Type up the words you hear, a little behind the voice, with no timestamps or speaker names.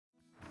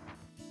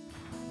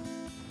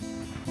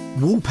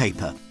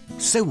Wallpaper,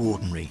 so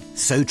ordinary,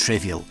 so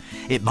trivial,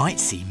 it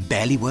might seem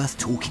barely worth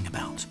talking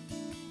about.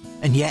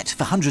 And yet,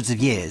 for hundreds of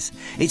years,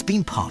 it's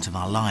been part of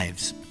our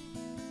lives.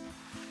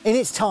 In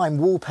its time,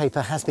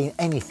 wallpaper has been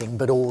anything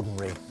but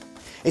ordinary.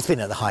 It's been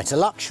at the height of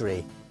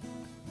luxury.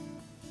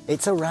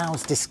 It's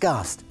aroused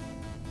disgust.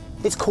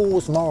 It's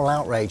caused moral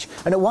outrage,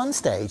 and at one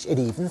stage, it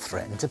even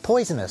threatened to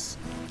poison us.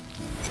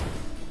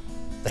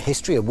 The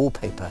history of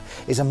wallpaper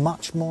is a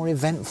much more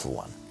eventful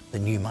one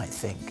than you might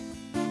think.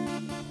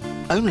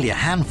 Only a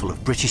handful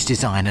of British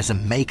designers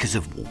and makers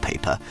of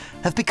wallpaper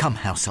have become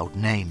household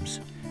names.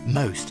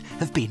 Most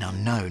have been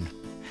unknown,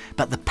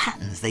 but the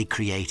patterns they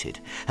created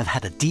have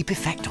had a deep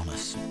effect on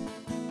us.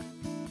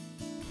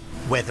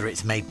 Whether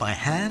it's made by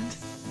hand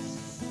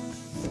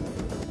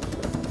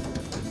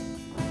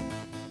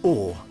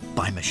or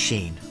by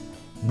machine,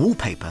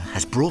 wallpaper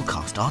has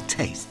broadcast our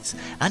tastes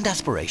and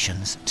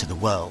aspirations to the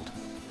world.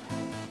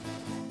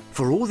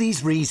 For all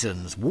these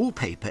reasons,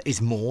 wallpaper is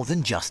more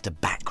than just a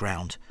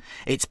background.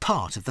 It's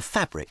part of the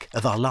fabric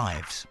of our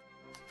lives.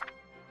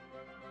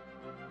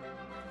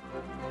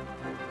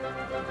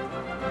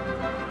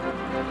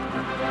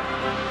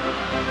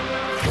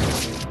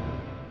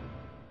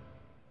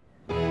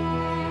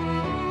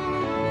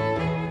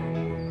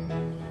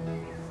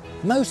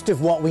 Most of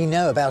what we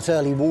know about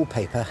early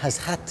wallpaper has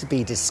had to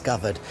be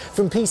discovered,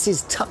 from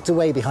pieces tucked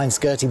away behind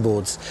skirting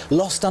boards,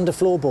 lost under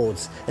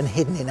floorboards and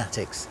hidden in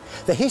attics.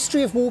 The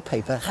history of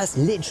wallpaper has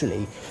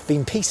literally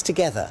been pieced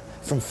together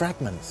from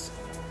fragments.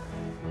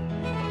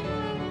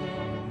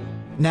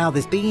 Now,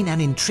 there's been an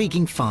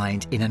intriguing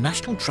find in a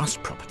National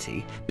Trust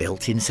property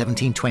built in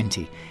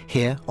 1720,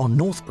 here on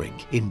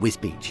Northbrink in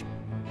Wisbech.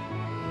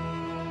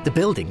 The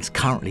building's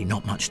currently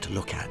not much to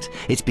look at.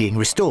 It's being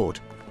restored,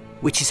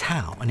 which is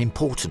how an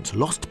important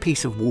lost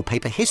piece of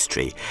wallpaper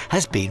history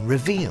has been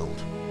revealed.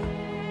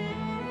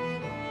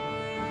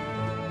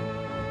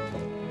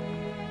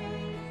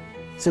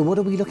 So what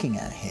are we looking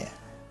at here?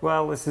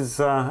 Well, this is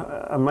an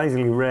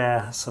amazingly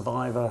rare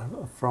survivor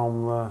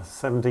from the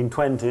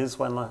 1720s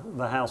when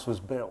the house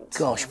was built.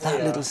 Gosh,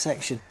 that little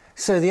section.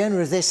 So the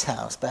owner of this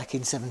house back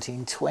in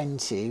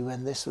 1720,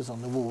 when this was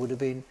on the wall, would have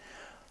been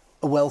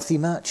a wealthy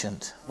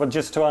merchant. Well,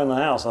 just to own the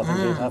house, I think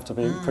you'd have to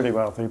be pretty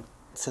wealthy.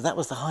 So that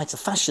was the height of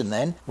fashion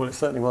then? Well, it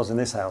certainly was in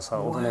this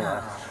household, anyway.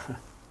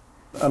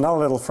 Another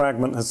little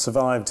fragment has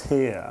survived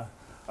here,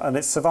 and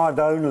it's survived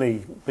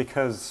only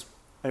because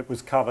it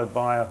was covered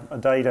by a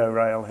dado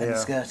rail here. And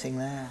skirting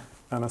there.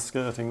 And a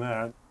skirting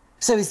there.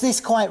 So is this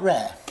quite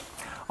rare?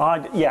 I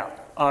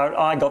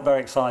got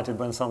very excited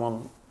when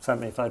someone sent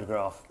me a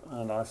photograph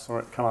and I saw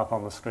it come up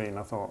on the screen.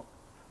 I thought,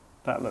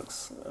 that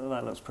looks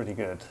pretty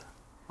good.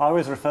 I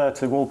always refer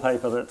to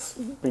wallpaper that's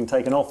been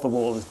taken off the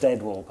wall as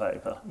dead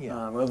wallpaper.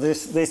 Yeah. Well,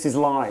 this is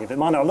live. It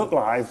might not look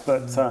live,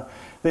 but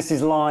this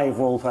is live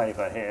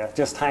wallpaper here,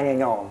 just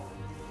hanging on.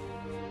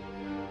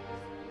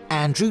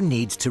 Andrew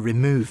needs to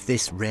remove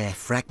this rare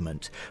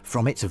fragment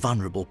from its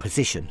vulnerable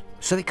position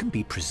so it can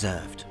be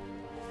preserved.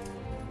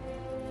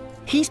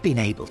 He's been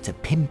able to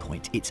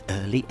pinpoint its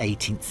early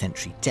 18th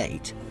century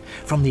date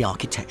from the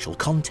architectural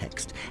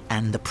context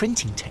and the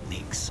printing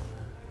techniques.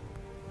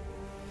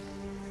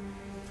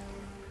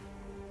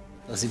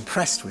 I was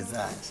impressed with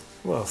that.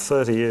 Well,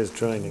 30 years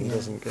training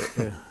doesn't get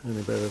you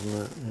any better than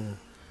that. Yeah.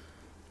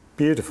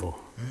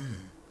 Beautiful.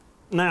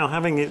 Now,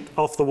 having it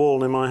off the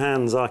wall in my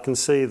hands, I can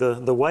see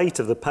the weight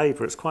of the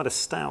paper. It's quite a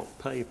stout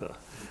paper.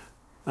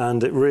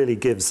 And it really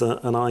gives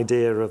an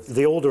idea of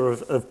the order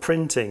of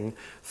printing.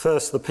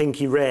 First, the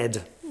pinky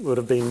red would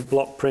have been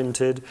block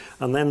printed,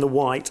 and then the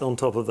white on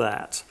top of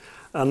that.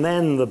 And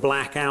then the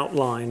black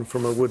outline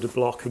from a wood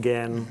block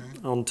again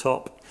on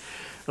top.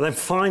 And then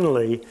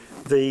finally,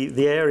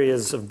 the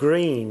areas of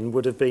green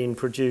would have been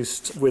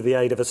produced with the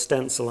aid of a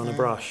stencil and a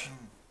brush.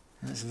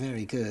 That's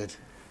very good.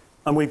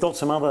 And we've got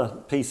some other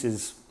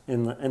pieces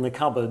in the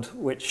cupboard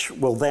which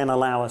will then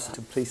allow us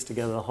to piece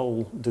together the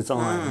whole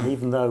design,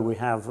 even though we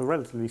have a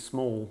relatively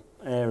small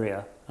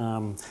area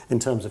in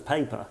terms of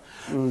paper.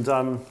 And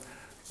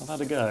I've had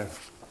a go.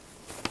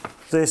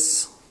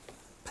 This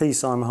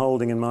piece I'm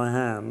holding in my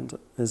hand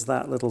is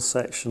that little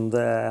section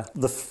there.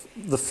 The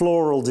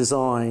floral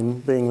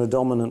design being the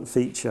dominant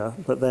feature,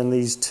 but then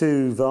these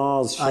two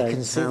vase shapes. I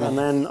can see that. And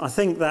then I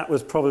think that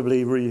was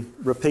probably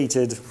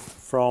repeated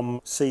from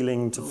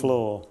ceiling to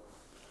floor.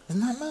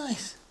 Isn't that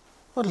nice?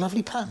 What a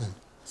lovely pattern.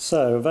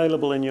 So,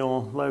 available in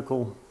your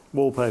local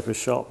wallpaper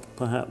shop,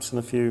 perhaps in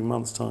a few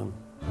months' time.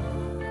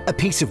 A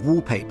piece of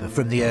wallpaper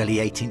from the early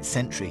 18th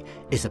century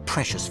is a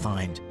precious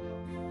find.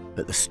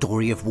 But the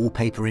story of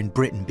wallpaper in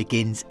Britain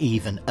begins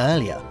even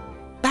earlier,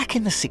 back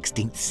in the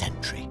 16th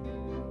century.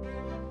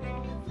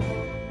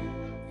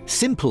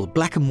 Simple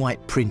black and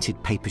white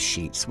printed paper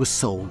sheets were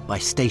sold by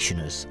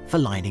stationers for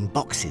lining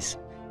boxes,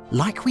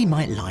 like we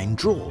might line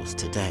drawers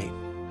today.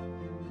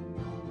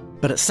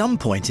 But at some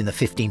point in the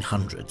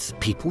 1500s,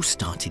 people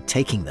started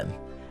taking them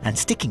and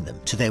sticking them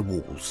to their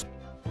walls.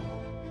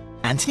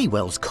 Anthony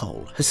Wells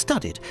Cole has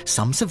studied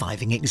some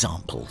surviving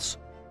examples.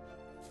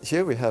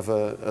 Here we have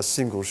a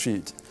single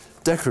sheet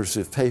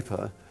decorative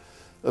paper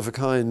of a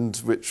kind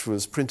which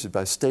was printed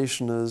by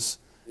stationers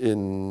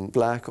in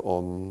black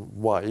on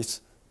white.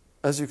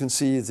 As you can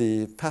see,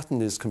 the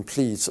pattern is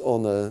complete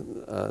on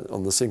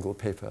the single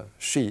paper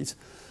sheet,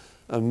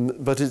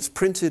 but it's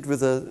printed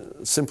with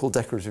a simple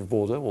decorative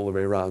border all the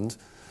way around.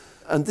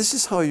 And this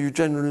is how you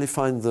generally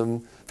find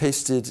them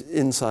pasted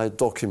inside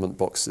document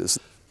boxes.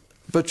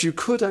 But you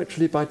could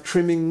actually, by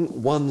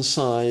trimming one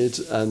side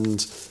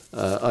and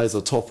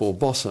either top or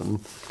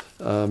bottom,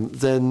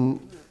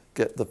 then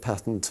get the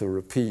pattern to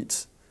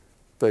repeat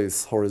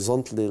both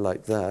horizontally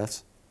like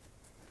that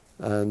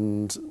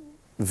and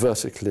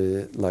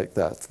vertically like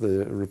that.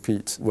 The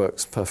repeat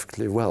works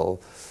perfectly well.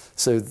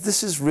 So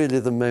this is really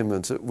the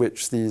moment at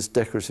which these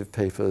decorative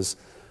papers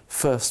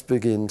first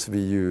begin to be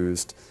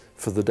used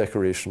for the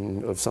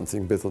decoration of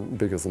something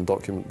bigger than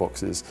document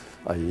boxes,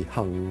 i.e.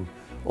 hung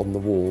on the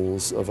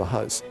walls of a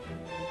house.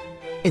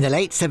 In the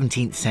late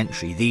 17th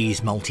century,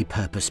 these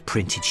multi-purpose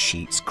printed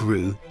sheets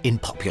grew in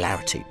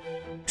popularity,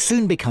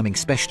 soon becoming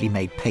specially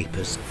made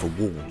papers for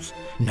walls,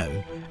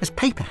 known as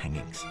paper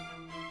hangings.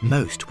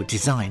 Most were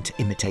designed to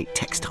imitate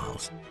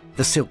textiles,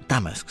 the silk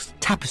damasks,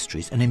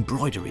 tapestries and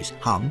embroideries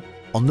hung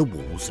on the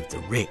walls of the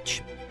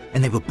rich,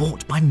 and they were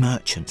bought by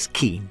merchants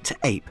keen to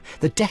ape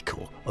the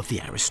decor of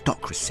the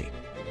aristocracy.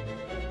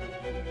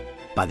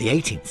 By the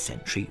 18th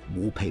century,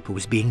 wallpaper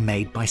was being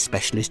made by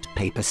specialist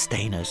paper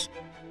stainers.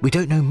 We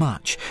don't know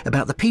much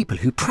about the people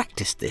who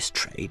practiced this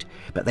trade,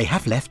 but they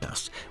have left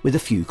us with a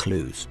few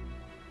clues.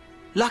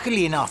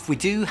 Luckily enough, we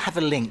do have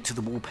a link to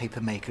the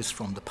wallpaper makers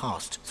from the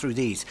past through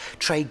these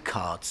trade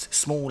cards,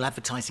 small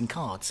advertising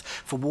cards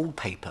for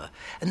wallpaper,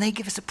 and they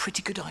give us a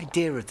pretty good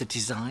idea of the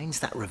designs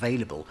that are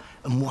available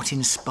and what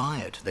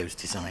inspired those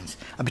designs.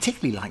 I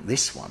particularly like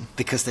this one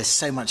because there's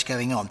so much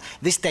going on.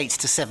 This dates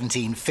to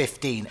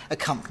 1715, a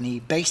company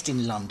based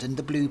in London,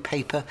 the blue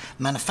paper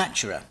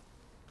manufacturer.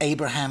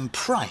 Abraham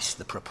Price,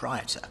 the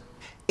proprietor.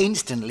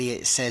 Instantly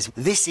it says,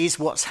 this is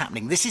what's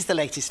happening, this is the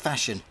latest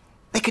fashion.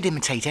 They could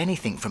imitate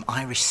anything from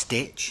Irish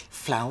stitch,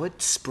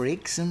 flowered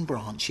sprigs and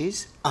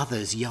branches,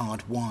 others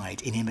yard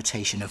wide in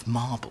imitation of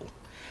marble,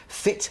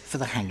 fit for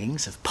the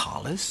hangings of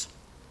parlours,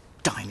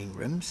 dining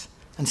rooms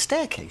and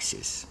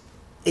staircases.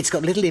 It's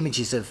got little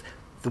images of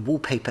the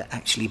wallpaper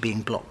actually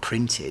being block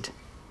printed.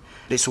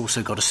 It's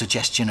also got a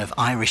suggestion of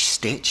Irish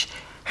stitch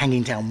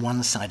hanging down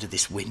one side of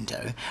this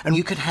window, and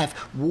you could have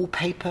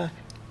wallpaper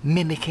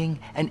mimicking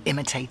and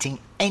imitating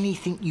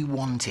anything you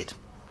wanted.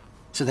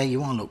 So there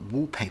you are, look,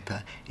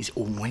 wallpaper is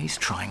always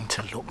trying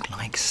to look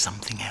like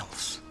something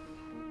else.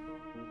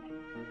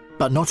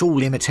 But not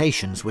all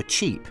imitations were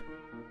cheap.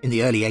 In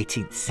the early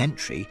 18th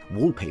century,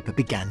 wallpaper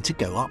began to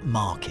go up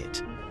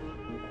market.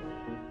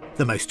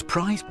 The most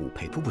prized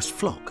wallpaper was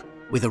flock,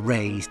 with a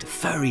raised,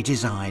 furry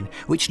design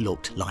which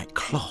looked like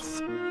cloth.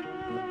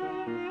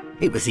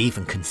 It was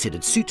even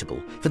considered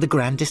suitable for the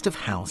grandest of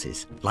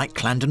houses, like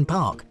Clarendon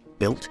Park,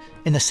 built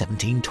in the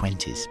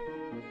 1720s.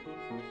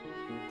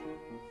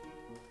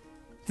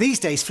 These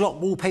days,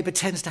 flock wallpaper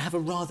tends to have a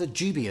rather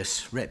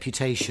dubious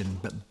reputation,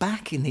 but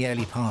back in the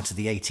early part of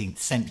the 18th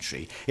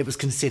century, it was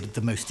considered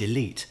the most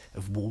elite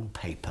of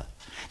wallpaper.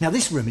 Now,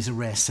 this room is a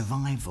rare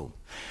survival.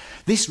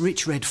 This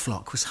rich red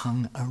flock was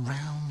hung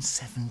around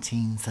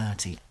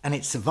 1730, and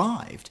it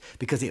survived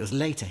because it was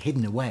later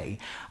hidden away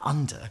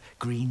under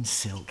green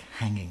silk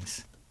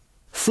hangings.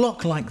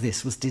 Flock like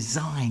this was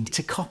designed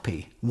to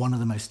copy one of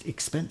the most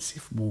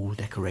expensive wall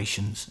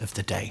decorations of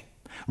the day,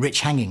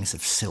 rich hangings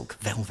of silk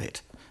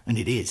velvet. And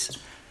it is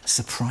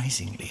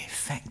surprisingly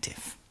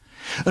effective.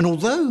 And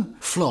although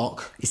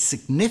flock is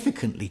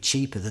significantly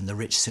cheaper than the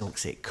rich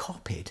silks it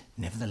copied,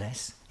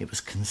 nevertheless, it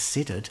was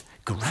considered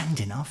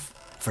grand enough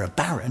for a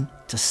baron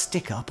to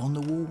stick up on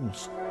the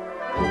walls.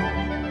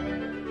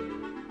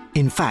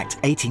 In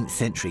fact, 18th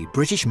century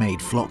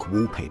British-made flock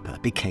wallpaper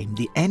became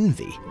the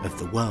envy of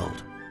the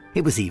world.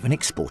 It was even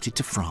exported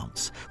to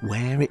France,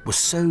 where it was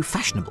so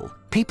fashionable,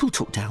 people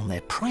took down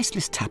their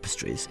priceless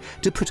tapestries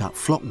to put up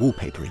flock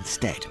wallpaper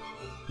instead.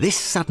 This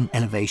sudden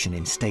elevation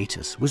in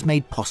status was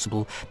made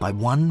possible by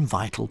one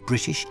vital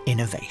British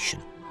innovation,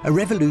 a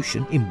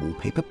revolution in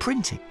wallpaper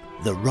printing,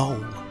 the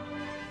roll.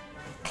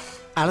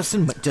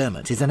 Alison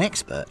McDermott is an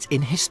expert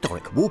in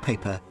historic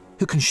wallpaper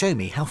who can show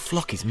me how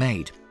flock is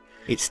made.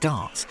 It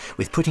starts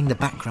with putting the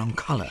background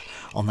colour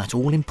on that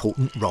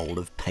all-important roll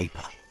of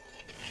paper.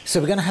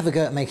 So we're going to have a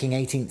go at making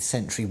 18th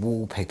century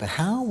wallpaper.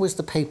 How was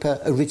the paper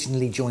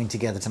originally joined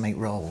together to make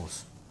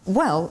rolls?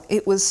 Well,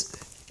 it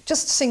was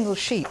just single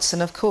sheets,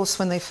 and of course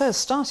when they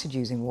first started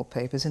using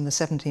wallpapers in the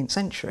 17th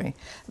century,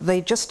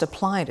 they just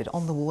applied it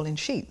on the wall in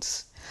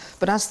sheets.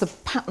 But as the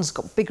patterns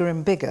got bigger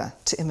and bigger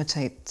to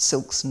imitate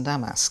silks and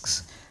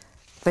damasks,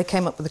 they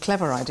came up with the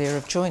clever idea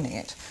of joining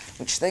it,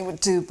 which they would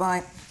do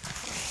by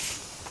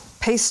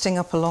pasting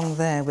up along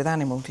there with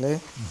animal glue.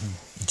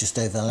 Mm-hmm. Just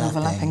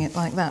overlapping it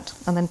like that,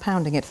 and then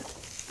pounding it.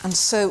 And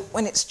so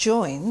when it's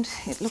joined,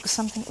 it looks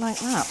something like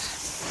that.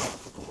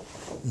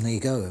 And there you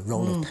go, a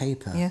roll of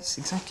paper. Yes,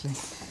 exactly.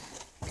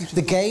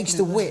 The gauge,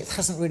 the width,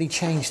 hasn't really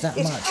changed that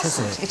much, has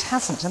it? It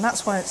hasn't, and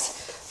that's why it's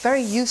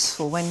very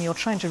useful when you're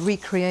trying to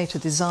recreate a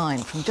design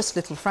from just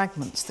little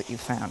fragments that you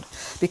found,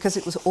 because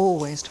it was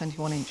always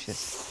 21 inches.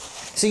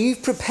 So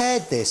you've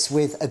prepared this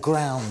with a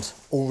ground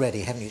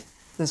already, haven't you?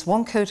 There's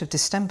one coat of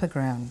distemper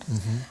ground,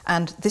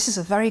 and this is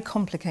a very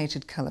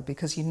complicated colour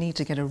because you need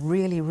to get a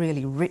really,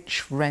 really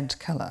rich red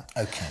colour.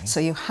 Okay. So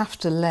you have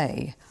to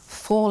lay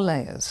 4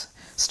 layers,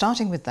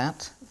 starting with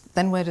that.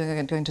 Then we're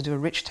going to do a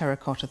rich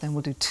terracotta, then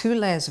we'll do 2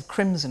 layers of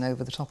crimson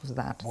over the top of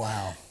that.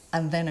 Wow.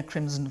 And then a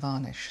crimson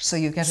varnish. So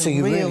you get So a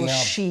you real really are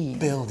sheen.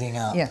 building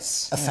up a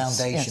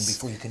foundation yes.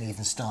 before you can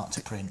even start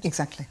to print.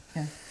 Exactly,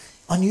 yeah.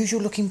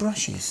 Unusual looking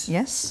brushes.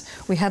 Yes,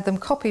 we had them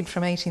copied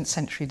from 18th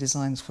century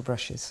designs for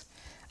brushes.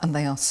 And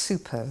they are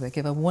superb. They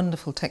give a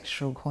wonderful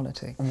textural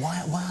quality.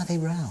 Why are they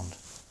round?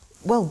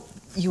 Well,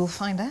 you will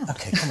find out.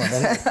 OK, come on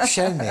then,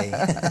 show me.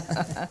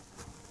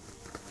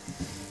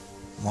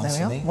 One There for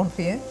we are, me. one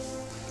for you.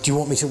 Do you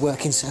want me to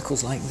work in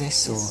circles like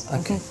this? Or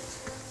OK.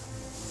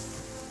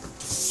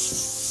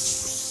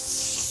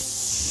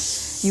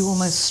 You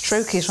almost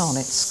stroke it on.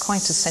 It's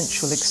quite a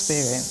sensual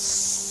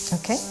experience.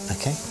 OK?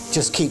 OK.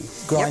 Just keep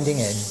grinding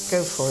in.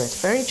 Go for it,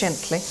 very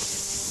gently.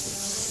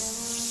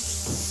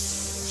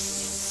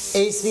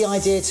 Is the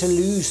idea to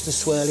lose the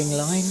swirling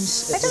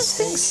lines? I don't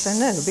think so,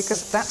 no,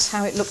 because that's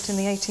how it looked in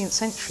the 18th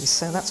century,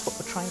 so that's what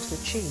we're trying to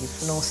achieve,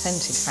 an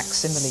authentic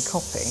facsimile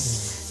copy,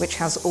 which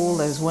has all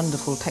those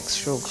wonderful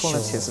textural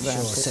qualities about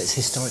it. So it's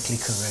historically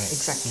correct.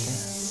 Exactly. Yeah.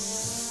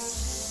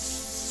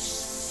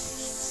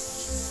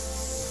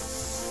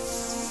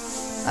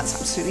 That's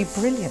absolutely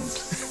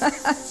brilliant.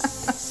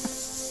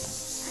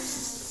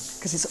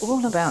 Because it's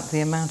all about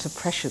the amount of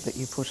pressure that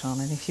you put on,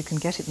 and if you can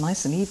get it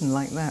nice and even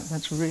like that,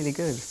 that's really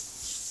good.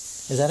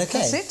 Is that OK?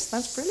 That's it,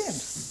 that's brilliant.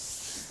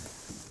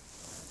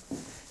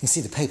 You can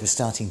see the paper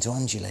starting to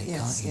undulate,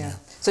 can't you? Yeah. Now?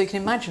 So you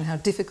can imagine how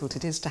difficult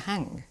it is to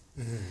hang.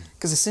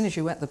 Because as soon as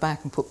you wet the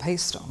back and put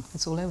paste on,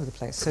 it's all over the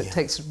place. So it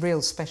takes a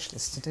real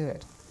specialist to do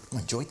it. I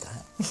enjoyed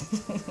that.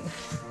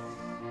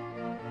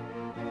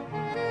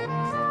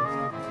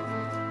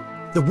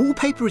 The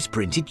wallpaper is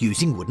printed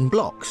using wooden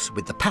blocks,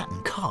 with the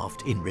pattern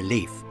carved in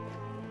relief.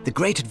 The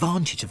great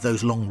advantage of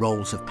those long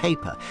rolls of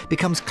paper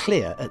becomes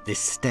clear at this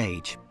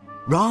stage.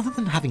 Rather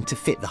than having to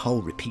fit the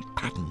whole repeat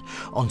pattern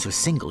onto a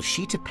single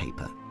sheet of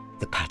paper,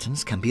 the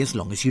patterns can be as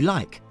long as you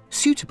like,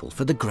 suitable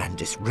for the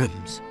grandest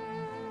rooms.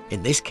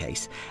 In this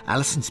case,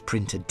 Alison's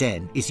printer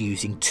Den is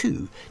using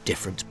 2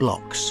 different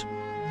blocks.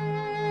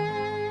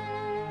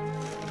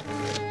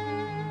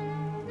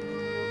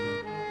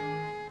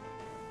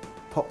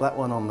 Pop that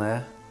one on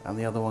there, and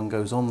the other one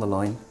goes on the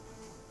line.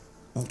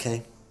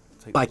 OK.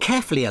 By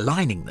carefully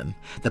aligning them,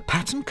 the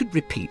pattern could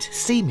repeat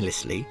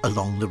seamlessly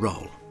along the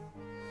roll.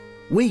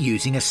 We're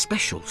using a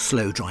special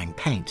slow-drying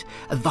paint,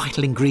 a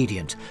vital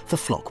ingredient for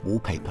flock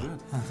wallpaper.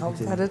 Not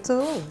bad at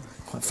all.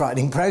 Quite a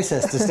frightening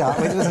process to start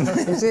with, wasn't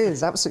it? It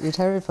is, absolutely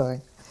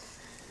terrifying.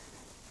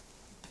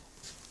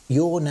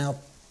 You're now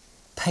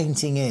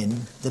painting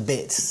in the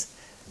bits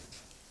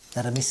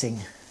that are missing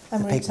the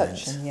pigment.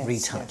 retouching, yes,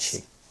 Retouching.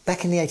 yes.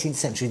 Back in the 18th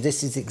century,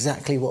 this is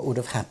exactly what would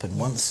have happened.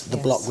 Once the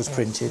block was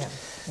printed,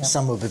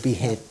 someone would be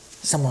here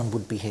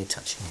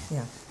touching it.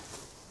 Yeah.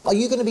 Are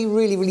you going to be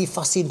really, really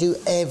fussy and do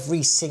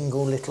every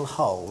single little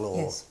hole? Or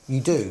Yes. You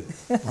do?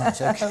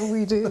 Right, OK.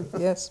 We do,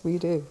 yes, we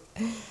do.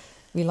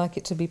 We like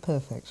it to be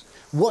perfect.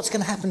 What's going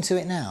to happen to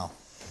it now?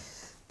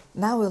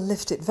 Now we'll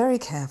lift it very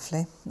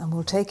carefully and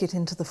we'll take it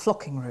into the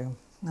flocking room.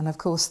 And of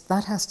course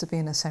that has to be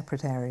in a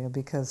separate area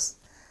because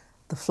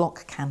the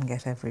flock can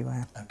get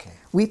everywhere. OK.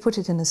 We put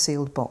it in a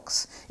sealed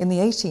box. In the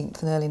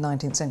 18th and early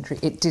 19th century,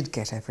 it did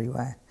get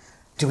everywhere.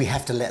 Do we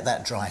have to let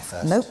that dry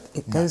first? Nope,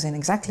 it goes in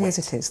exactly as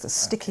it is. The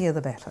stickier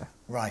the better.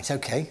 Right,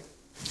 OK.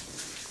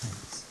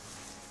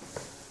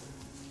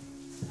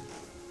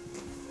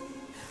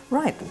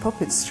 Right, we'll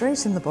pop it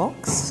straight in the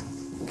box.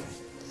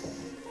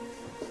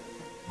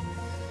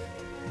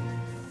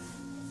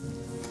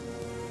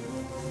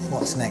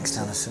 What's next,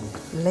 Alison?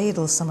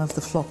 Ladle some of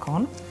the flock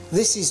on.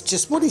 This is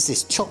just, what is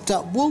this, chopped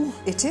up wool?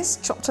 It is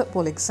chopped up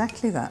wool,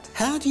 exactly that.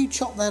 How do you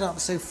chop that up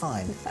so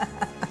fine?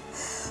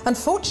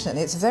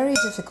 Unfortunately, it's very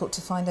difficult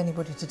to find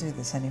anybody to do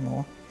this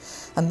anymore.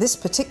 And this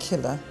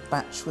particular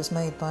batch was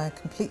made by a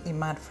completely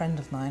mad friend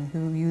of mine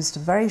who used a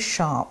very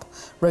sharp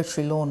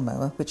rotary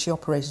lawnmower, which he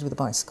operated with a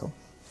bicycle.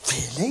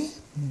 Really?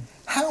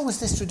 How was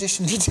this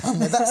traditionally done?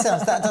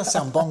 That does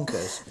sound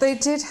bonkers. They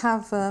did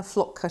have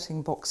flock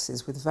cutting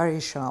boxes with very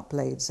sharp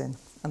blades in,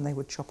 and they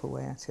would chop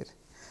away at it.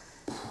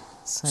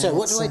 So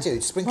what do I do?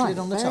 Sprinkle it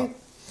on the top?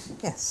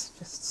 Yes,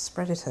 just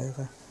spread it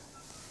over.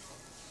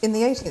 In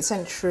the 18th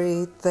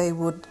century, they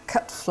would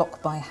cut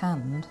flock by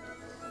hand,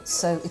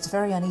 so it's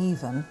very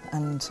uneven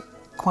and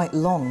quite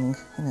long,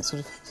 and it sort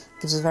of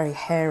gives a very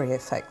hairy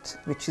effect,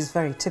 which is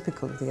very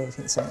typical of the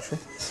 18th century.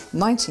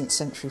 19th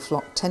century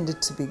flock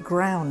tended to be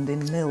ground in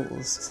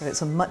mills, so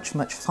it's a much,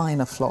 much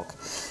finer flock,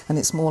 and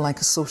it's more like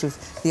a sort of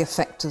the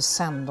effect of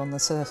sand on the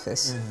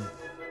surface.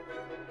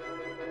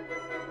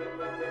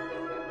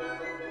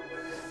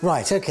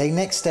 Right, OK,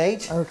 next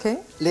stage. OK.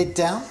 Lid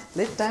down.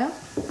 Lid down.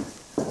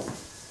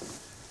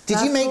 Did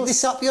Now, you of make course,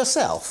 this up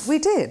yourself? We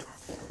did.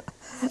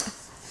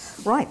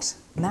 Right,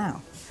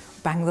 now,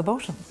 bang the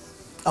bottom.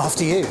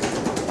 After you.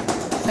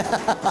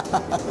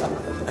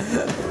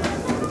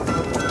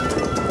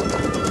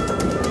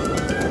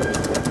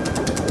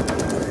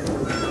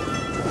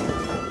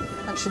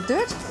 That should do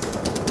it.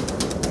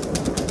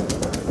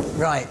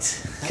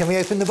 Right. Can we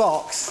open the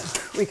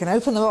box? We can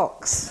open the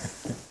box.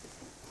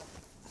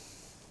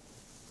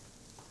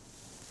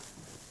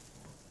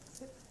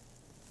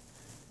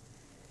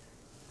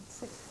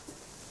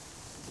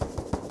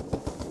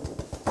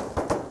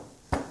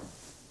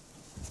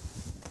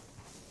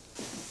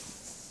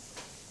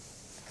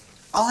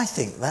 I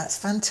think that's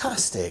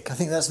fantastic. I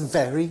think that's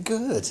very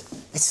good.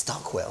 It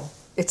stuck well.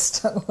 It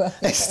stuck well.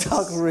 It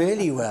stuck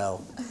really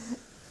well.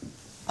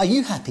 Are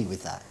you happy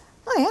with that?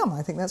 I am.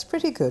 I think that's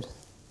pretty good.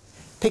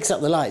 Picks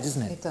up the light,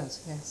 doesn't it? It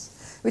does,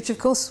 yes. Which, of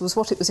course, was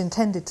what it was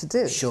intended to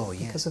do. Sure,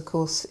 yeah. Because, of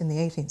course, in the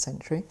 18th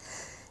century,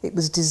 it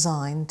was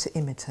designed to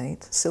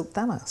imitate silk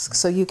damask.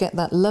 So you get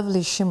that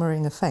lovely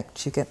shimmering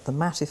effect. You get the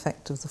matte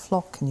effect of the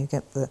flock and you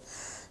get the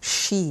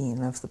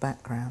sheen of the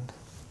background.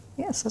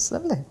 Yes, that's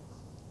lovely.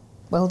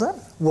 Well done.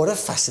 What a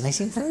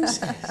fascinating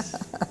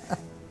process.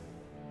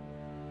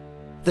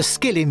 The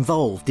skill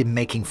involved in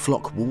making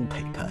flock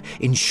wallpaper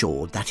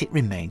ensured that it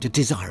remained a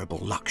desirable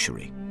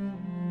luxury.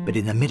 But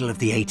in the middle of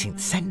the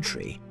 18th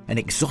century, an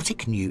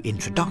exotic new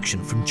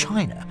introduction from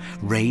China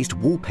raised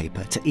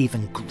wallpaper to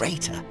even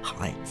greater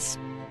heights.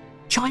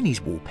 Chinese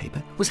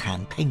wallpaper was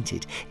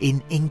hand-painted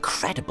in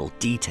incredible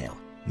detail,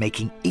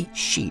 making each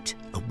sheet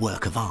a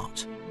work of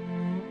art.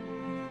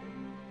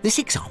 This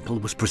example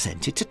was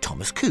presented to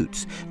Thomas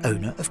Coutts,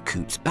 owner of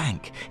Coutts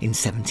Bank, in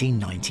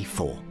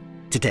 1794.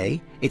 Today,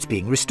 it's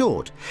being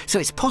restored, so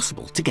it's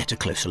possible to get a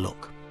closer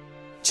look.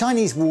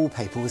 Chinese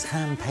wallpaper was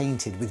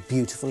hand-painted with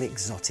beautiful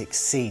exotic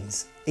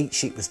scenes. Each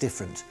sheet was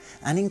different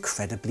and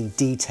incredibly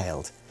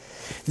detailed.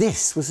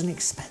 This was an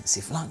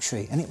expensive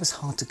luxury and it was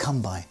hard to come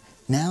by.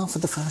 Now, for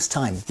the first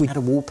time, we had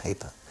a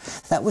wallpaper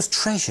that was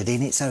treasured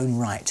in its own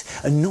right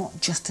and not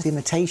just an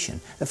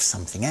imitation of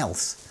something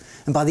else.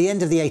 And by the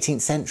end of the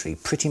 18th century,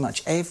 pretty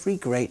much every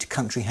great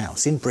country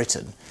house in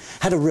Britain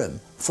had a room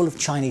full of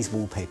Chinese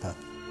wallpaper.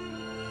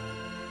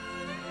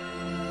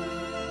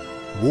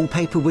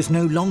 Wallpaper was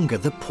no longer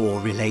the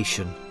poor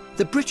relation.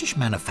 The British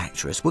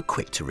manufacturers were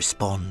quick to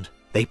respond.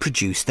 They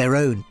produced their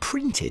own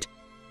printed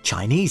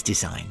Chinese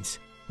designs,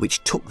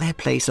 which took their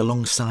place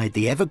alongside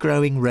the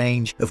ever-growing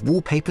range of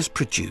wallpapers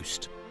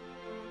produced.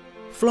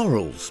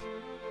 Florals,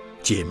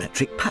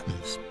 geometric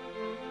patterns,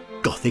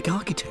 Gothic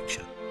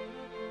architecture,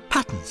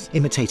 patterns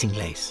imitating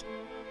lace,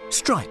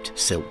 striped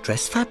silk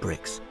dress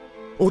fabrics,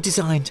 or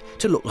designed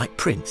to look like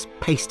prints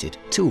pasted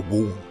to a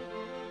wall.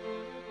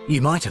 You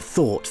might have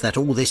thought that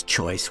all this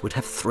choice would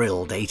have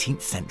thrilled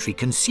 18th century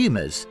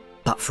consumers,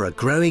 but for a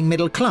growing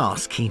middle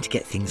class keen to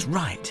get things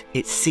right,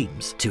 it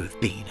seems to have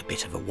been a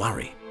bit of a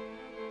worry.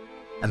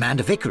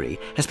 Amanda Vickery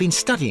has been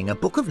studying a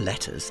book of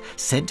letters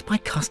sent by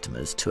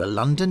customers to a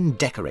London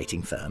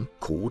decorating firm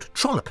called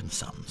Trollope &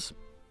 Sons.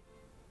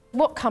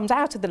 What comes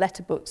out of the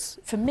letter books,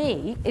 for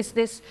me, is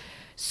this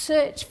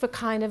search for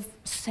kind of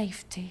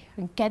safety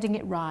and getting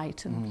it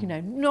right and, you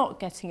know, not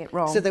getting it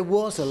wrong. So there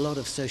was a lot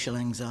of social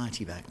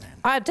anxiety back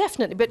then?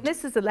 Definitely, but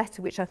this is a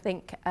letter which I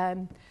think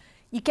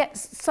you get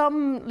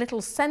some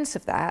little sense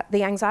of that,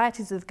 the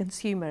anxieties of the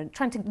consumer, and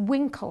trying to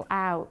winkle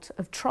out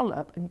of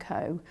Trollope &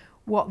 Co.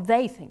 what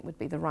they think would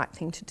be the right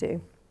thing to do.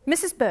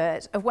 Mrs.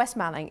 Burt of West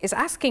Malling is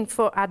asking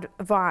for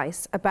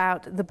advice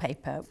about the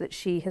paper that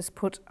she has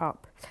put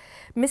up.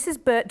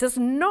 Mrs. Burt does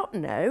not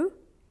know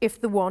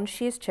if the one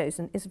she has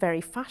chosen is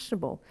very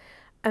fashionable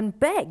and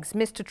begs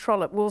Mr.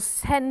 Trollope will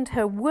send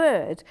her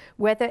word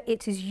whether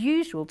it is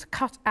usual to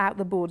cut out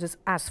the borders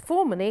as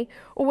formerly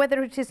or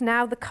whether it is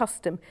now the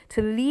custom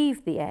to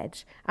leave the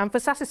edge, and for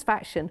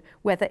satisfaction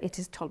whether it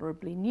is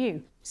tolerably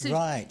new.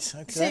 Right,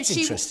 okay, that's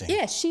interesting.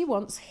 Yes, she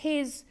wants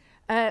his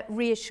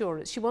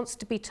reassurance. She wants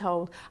to be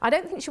told. I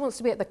don't think she wants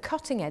to be at the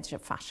cutting edge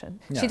of fashion.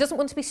 No. She doesn't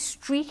want to be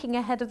streaking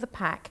ahead of the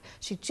pack.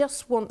 She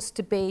just wants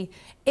to be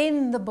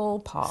in the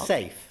ballpark.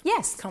 Safe.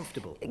 Yes.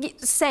 Comfortable.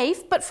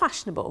 Safe, but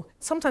fashionable.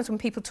 Sometimes when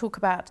people talk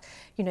about,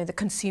 you know, the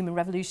consumer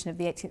revolution of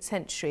the 18th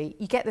century,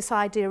 you get this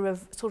idea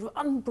of sort of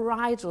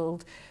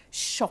unbridled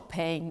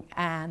shopping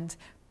and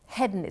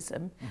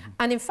hedonism.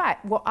 And in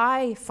fact, what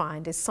I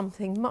find is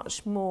something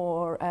much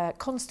more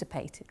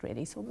constipated,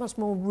 really, so much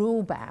more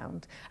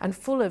rule-bound and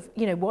full of,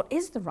 you know, what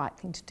is the right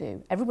thing to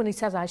do? Everybody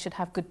says I should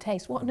have good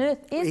taste. What on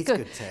earth is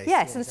good taste?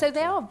 Yes, and so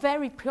they are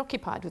very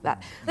preoccupied with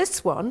that.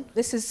 This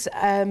is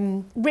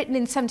written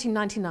in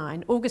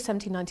 1799, August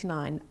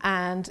 1799,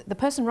 and the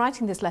person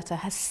writing this letter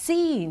has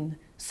seen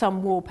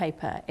some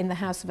wallpaper in the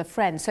house of a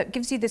friend. So it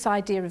gives you this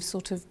idea of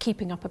sort of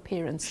keeping up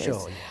appearances.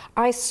 Sure, yeah.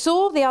 I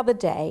saw the other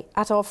day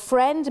at our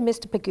friend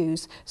Mr.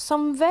 Pugou's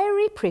some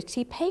very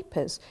pretty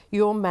papers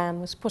your man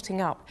was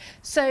putting up.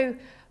 So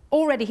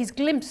already he's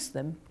glimpsed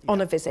them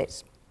on a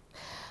visit.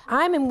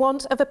 I'm in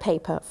want of a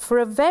paper for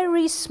a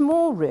very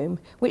small room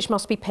which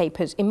must be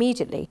papered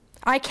immediately.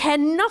 I care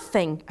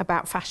nothing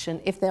about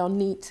fashion if they are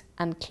neat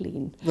and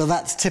clean. Well,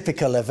 that's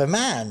typical of a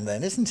man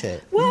then, isn't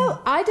it?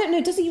 Well, I don't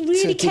know. Does he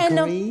really To a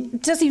degree.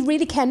 Does he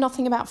really care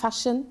nothing about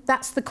fashion?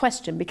 That's the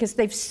question, because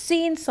they've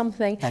seen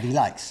something That he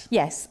likes.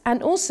 Yes,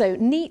 and also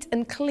neat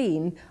and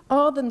clean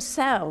are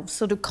themselves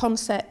sort of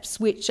concepts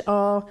which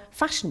are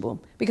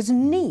fashionable, because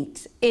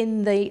neat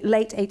in the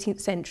late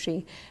 18th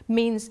century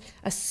means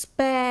a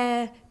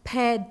spare,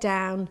 pared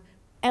down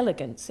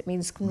elegance. It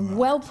means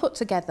well put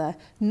together,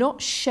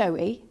 not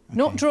showy,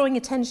 not drawing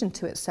attention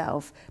to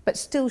itself, but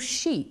still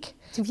chic.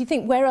 So if you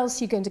think, where else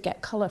are you going to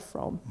get colour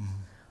from?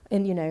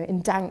 In, you know,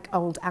 in dank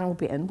old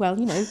Albion, well,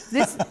 you know,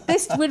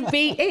 this would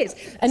be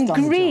it. And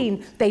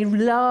green, they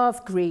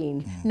love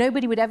green.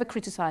 Nobody would ever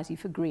criticise you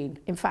for green.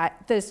 In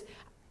fact,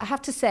 I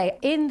have to say,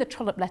 in the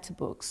Trollope letter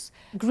books,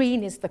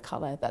 green is the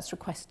colour that's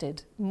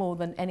requested more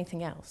than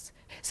anything else.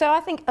 So I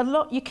think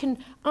you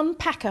can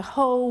unpack a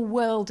whole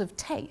world of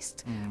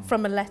taste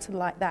from a letter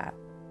like that.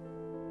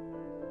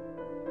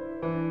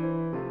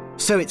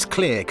 So it's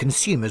clear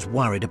consumers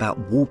worried about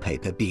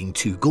wallpaper being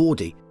too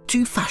gaudy,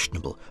 too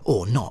fashionable,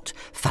 or not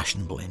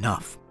fashionable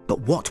enough.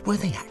 But what were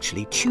they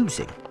actually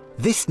choosing?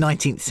 This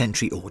 19th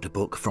century order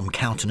book from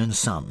Cowton &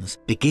 Sons,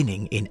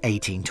 beginning in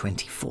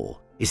 1824,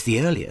 is the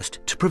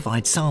earliest to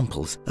provide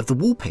samples of the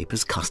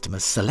wallpapers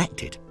customers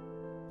selected.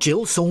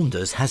 Jill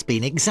Saunders has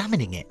been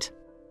examining it.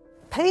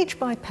 Page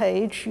by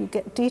page, you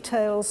get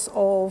details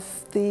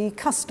of the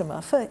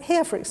customer.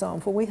 Here, for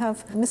example, we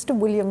have Mr.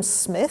 William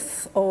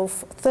Smith of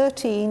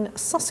 13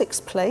 Sussex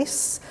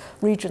Place,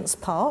 Regent's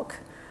Park,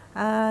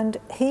 and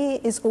he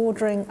is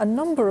ordering a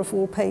number of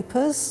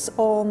wallpapers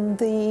on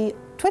the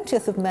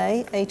 20th of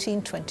May,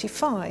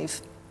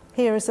 1825.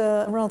 Here is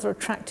a rather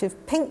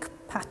attractive pink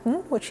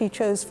pattern, which he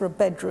chose for a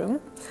bedroom,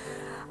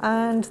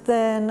 and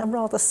then a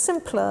rather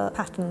simpler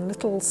pattern,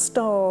 little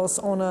stars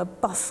on a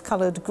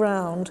buff-coloured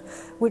ground,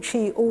 which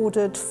he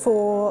ordered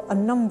for a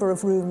number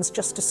of rooms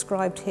just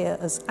described here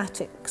as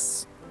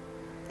attics.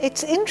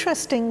 It's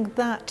interesting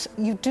that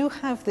you do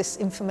have this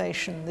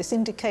information, this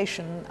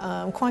indication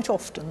quite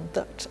often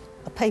that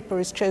a paper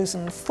is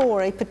chosen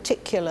for a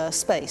particular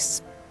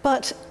space.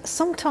 But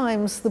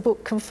sometimes the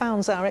book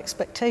confounds our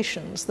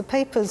expectations. The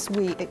papers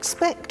we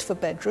expect for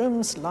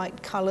bedrooms,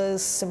 light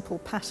colours, simple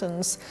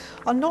patterns,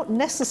 are not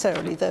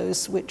necessarily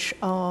those which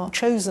are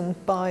chosen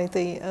by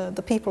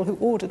the people who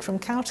ordered from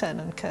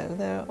Cowton &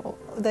 Co.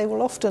 They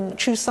will often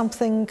choose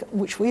something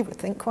which we would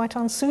think quite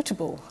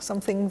unsuitable,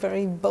 something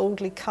very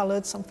boldly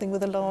coloured, something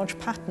with a large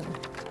pattern.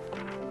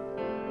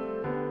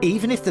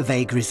 Even if the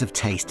vagaries of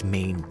taste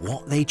mean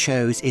what they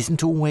chose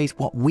isn't always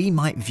what we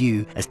might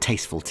view as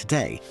tasteful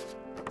today,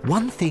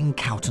 one thing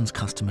Cowton's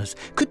customers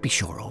could be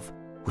sure of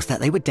was that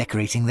they were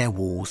decorating their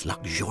walls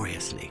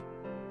luxuriously.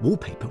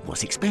 Wallpaper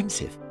was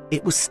expensive.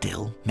 It was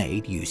still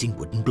made using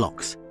wooden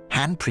blocks,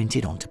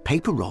 hand-printed onto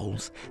paper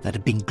rolls that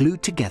had been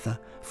glued together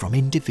from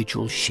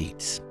individual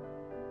sheets.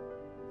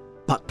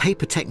 But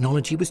paper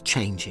technology was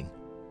changing.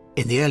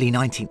 In the early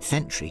 19th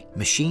century,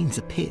 machines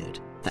appeared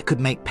that could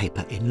make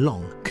paper in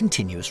long,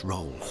 continuous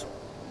rolls.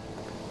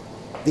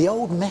 The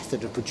old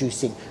method of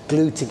producing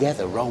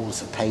glued-together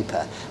rolls of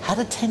paper had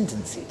a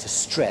tendency to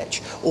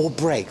stretch or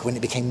break when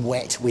it became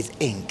wet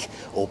with ink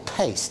or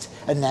paste,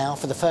 and now,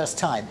 for the first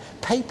time,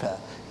 paper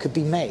could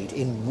be made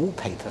in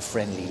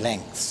wallpaper-friendly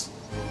lengths.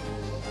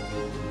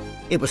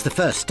 It was the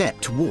first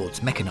step towards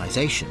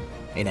mechanisation.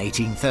 In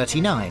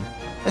 1839,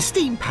 a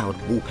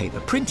steam-powered wallpaper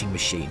printing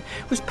machine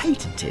was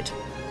patented.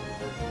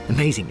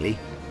 Amazingly,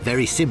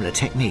 very similar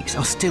techniques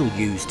are still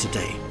used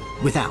today,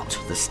 without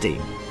the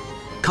steam.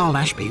 Carl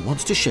Ashby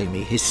wants to show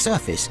me his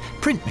surface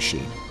print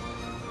machine.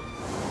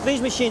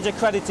 These machines are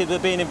credited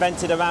with being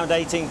invented around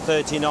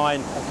 1839,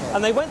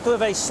 and they went through a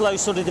very slow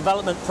sort of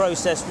development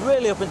process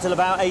really up until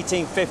about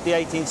 1850,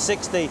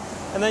 1860,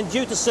 and then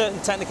due to certain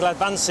technical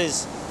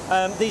advances,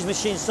 these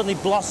machines suddenly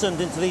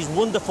blossomed into these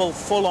wonderful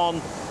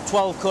full-on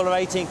 12-colour,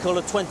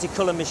 18-colour,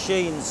 20-colour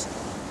machines.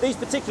 These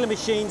particular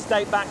machines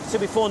date back to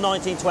before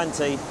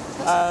 1920,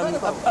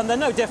 and they're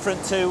no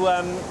different to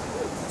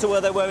where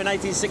they were in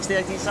 1860,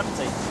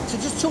 1870. So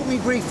just talk me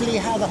briefly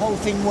how the whole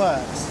thing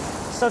works.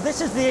 So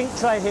this is the ink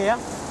tray here.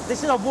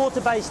 This is our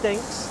water-based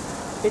inks.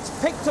 It's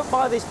picked up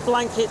by this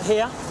blanket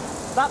here.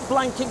 That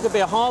blanket could be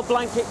a hard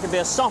blanket, could be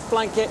a soft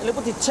blanket, and it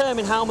will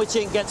determine how much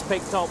ink gets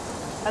picked up.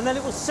 And then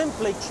it will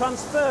simply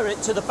transfer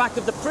it to the back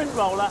of the print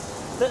roller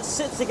that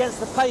sits against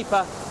the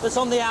paper that's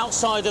on the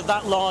outside of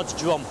that large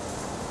drum.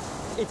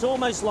 It's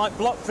almost like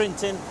block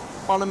printing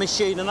on a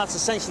machine, and that's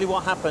essentially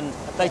what happened.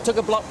 They took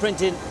a block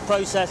printing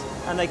process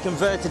and they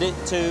converted it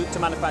to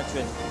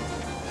manufacturing.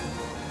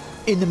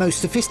 In the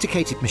most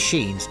sophisticated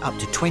machines, up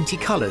to 20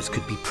 colours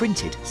could be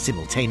printed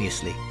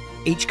simultaneously,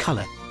 each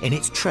colour in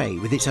its tray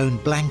with its own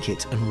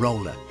blanket and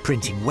roller,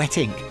 printing wet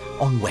ink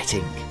on wet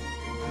ink.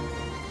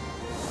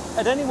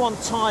 At any one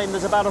time,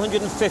 there's about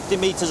 150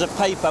 metres of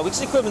paper, which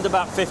is equivalent to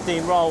about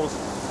 15 rolls,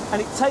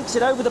 and it takes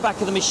it over the back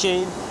of the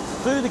machine,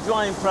 through the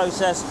drying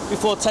process,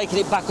 before taking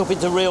it back up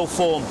into real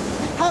form.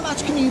 How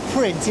much can you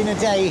print in a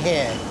day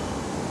here?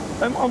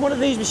 On one of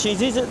these machines,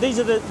 these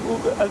are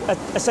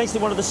essentially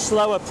one of the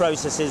slower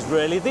processes,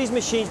 really. These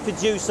machines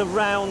produce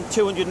around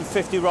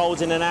 250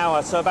 rolls in an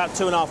hour, so about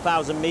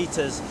 2,500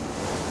 metres.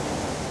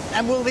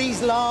 And will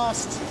these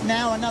last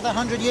now another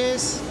 100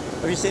 years?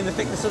 Have you seen the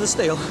thickness of the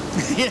steel?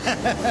 Yeah,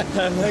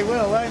 they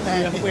will, won't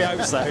they? Yeah, we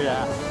hope so,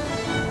 yeah.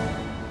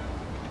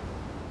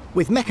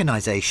 With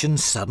mechanisation,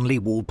 suddenly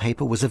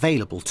wallpaper was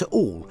available to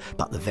all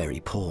but the very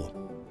poor.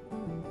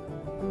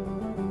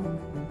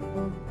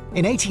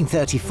 In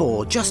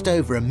 1834, just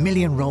over 1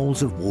 million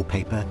rolls of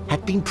wallpaper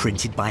had been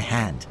printed by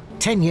hand.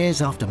 10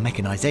 years after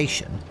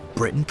mechanisation,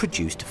 Britain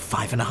produced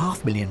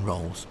 5.5 million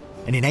rolls,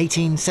 and in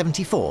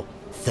 1874,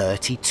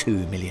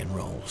 32 million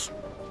rolls.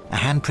 A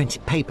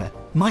hand-printed paper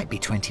might be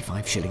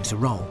 25 shillings a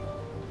roll.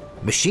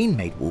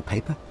 Machine-made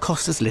wallpaper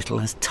cost as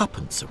little as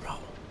twopence a roll.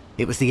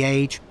 It was the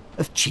age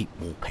of cheap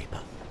wallpaper.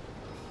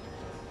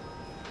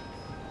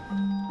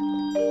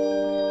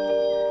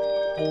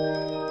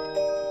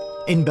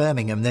 In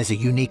Birmingham, there's a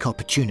unique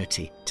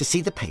opportunity to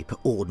see the paper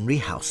ordinary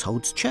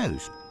households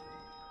chose.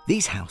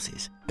 These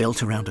houses,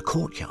 built around a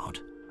courtyard,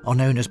 are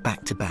known as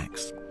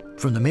back-to-backs.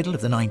 From the middle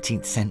of the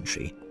 19th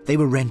century, they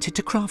were rented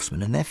to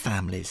craftsmen and their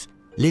families,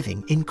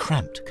 living in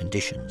cramped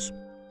conditions.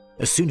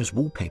 As soon as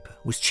wallpaper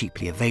was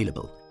cheaply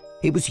available,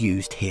 it was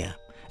used here,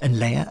 and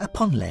layer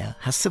upon layer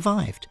has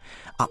survived,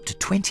 up to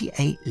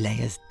 28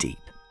 layers deep.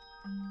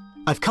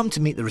 I've come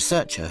to meet the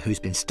researcher who's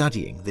been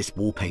studying this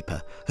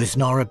wallpaper,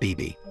 Husnara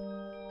Bibi.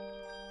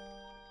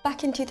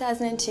 Back in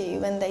 2002,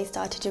 when they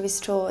started to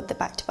restore the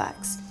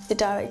back-to-backs, the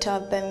director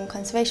of Birmingham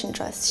Conservation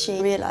Trust,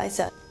 she realised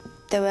that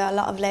there were a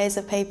lot of layers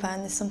of paper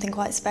and there's something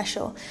quite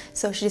special.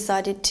 So she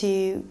decided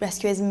to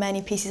rescue as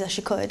many pieces as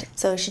she could.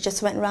 So she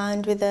just went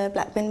round with a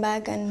black bin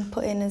bag and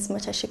put in as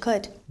much as she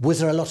could.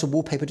 Was there a lot of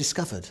wallpaper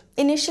discovered?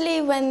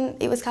 Initially, when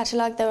it was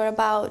catalogued, there were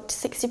about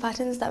 60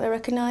 patterns that were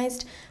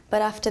recognised.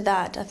 But after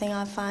that, I think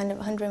I found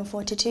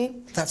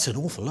 142. That's an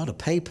awful lot of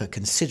paper,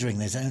 considering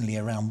there's only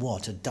around,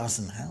 what, a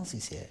dozen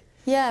houses here?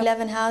 Yeah,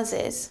 11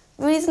 houses.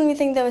 The reason we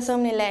think there were so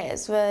many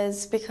layers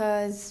was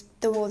because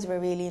the walls were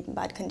really in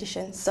bad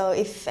condition. So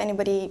if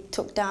anybody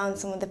took down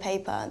some of the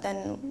paper,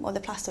 then all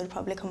the plaster would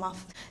probably come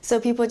off. So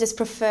people just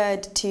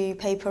preferred to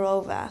paper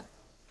over.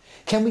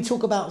 Can we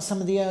talk about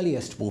some of the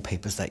earliest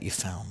wallpapers that you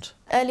found?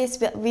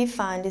 Earliest bit we've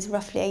found is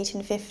roughly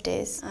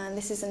 1850s, and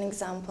this is an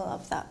example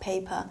of that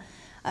paper.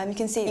 You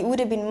can see it would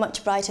have been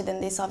much brighter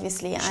than this,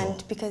 obviously, Sure.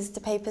 And because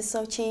the paper's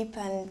so cheap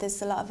and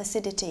there's a lot of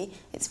acidity,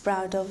 it's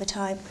browned over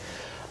time.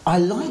 I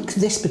like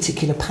this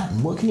particular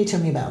pattern. What can you tell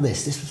me about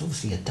this? This was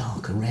obviously a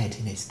darker red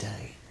in its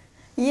day.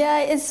 Yeah,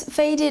 it's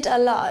faded a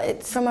lot.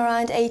 It's from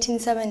around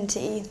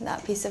 1870,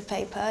 that piece of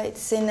paper.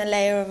 It's in a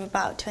layer of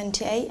about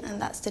 28, and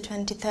that's the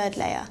 23rd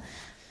layer.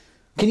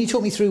 Can you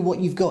talk me through what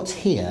you've got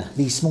here,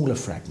 these smaller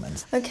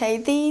fragments? Okay,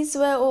 these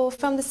were all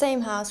from the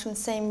same house, from the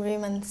same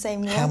room and the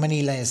same wall. How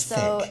many layers thick?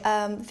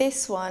 So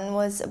this one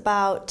was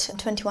about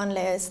 21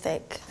 layers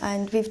thick,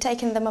 and we've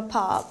taken them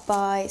apart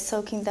by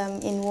soaking them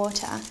in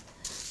water.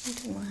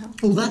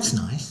 Oh, that's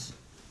nice.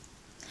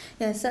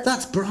 Yes,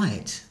 that's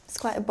bright. It's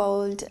quite a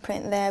bold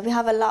print there. We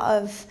have a lot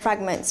of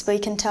fragments, but you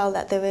can tell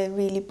that they were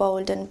really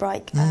bold and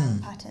bright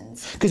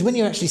patterns. Because when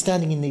you're actually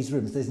standing in these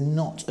rooms, there's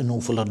not an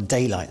awful lot of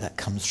daylight that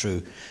comes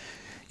through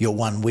your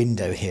one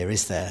window here,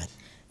 is there?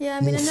 Yeah,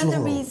 I mean, More another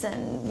floral.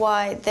 reason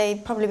why they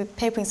probably be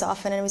papering so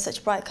often and with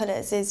such bright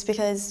colours is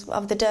because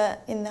of the dirt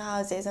in the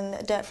houses and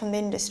the dirt from the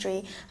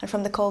industry and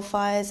from the coal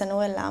fires and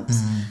oil lamps.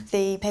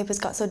 The papers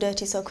got so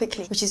dirty so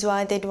quickly, which is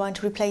why they'd want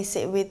to replace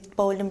it with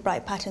bold and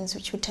bright patterns,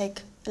 which would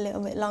take a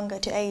little bit longer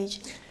to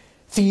age.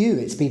 For you,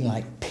 it's been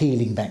like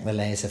peeling back the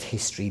layers of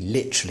history,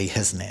 literally,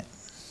 hasn't it?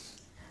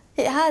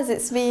 It has.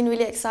 It's been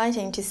really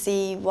exciting to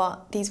see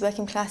what these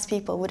working class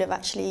people would have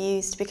actually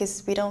used,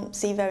 because we don't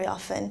see very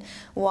often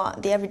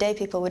what the everyday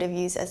people would have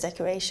used as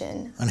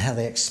decoration. And how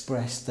they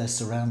expressed their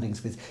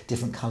surroundings with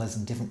different colours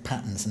and different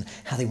patterns, and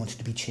how they wanted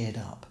to be cheered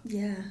up.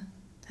 Yeah,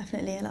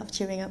 definitely a lot of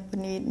cheering up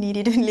would be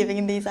needed when living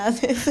in these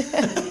houses.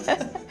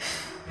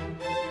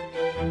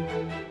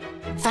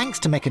 Thanks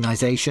to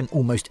mechanisation,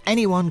 almost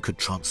anyone could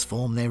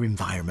transform their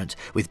environment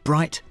with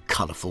bright,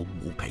 colourful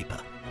wallpaper.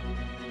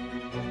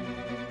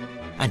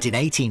 And in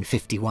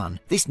 1851,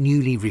 this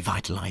newly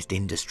revitalised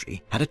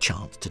industry had a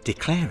chance to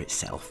declare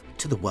itself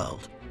to the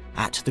world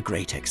at the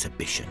Great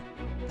Exhibition,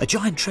 a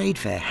giant trade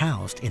fair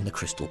housed in the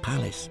Crystal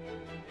Palace.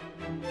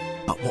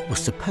 But what was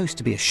supposed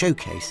to be a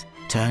showcase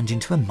turned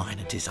into a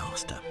minor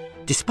disaster.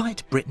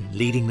 Despite Britain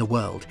leading the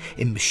world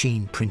in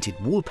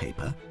machine-printed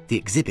wallpaper, the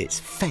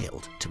exhibits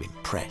failed to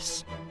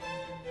impress.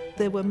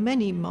 There were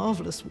many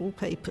marvellous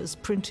wallpapers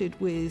printed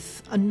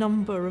with a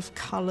number of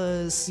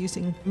colours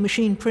using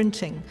machine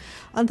printing,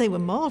 and they were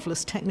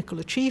marvellous technical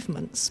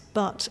achievements,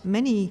 but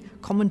many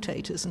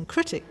commentators and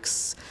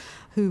critics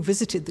who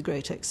visited the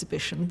Great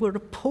Exhibition were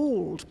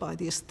appalled by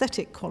the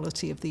aesthetic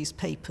quality of these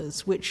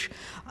papers, which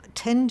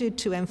tended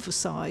to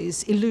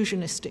emphasise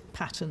illusionistic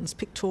patterns,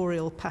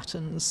 pictorial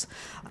patterns,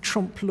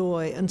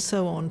 trompe-l'oeil and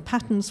so on,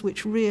 patterns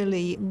which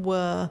really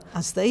were,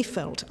 as they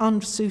felt,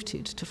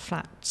 unsuited to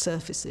flat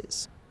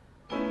surfaces.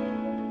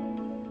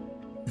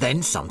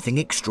 Then something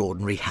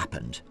extraordinary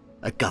happened.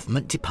 A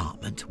government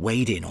department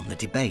weighed in on the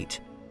debate.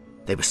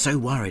 They were so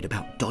worried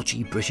about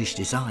dodgy British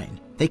design,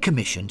 they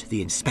commissioned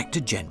the Inspector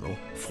General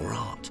for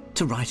Art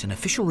to write an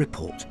official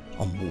report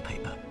on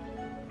wallpaper.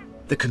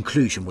 The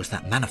conclusion was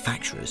that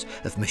manufacturers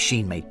of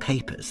machine-made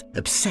papers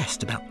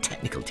obsessed about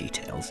technical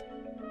details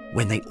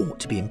when they ought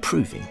to be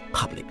improving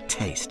public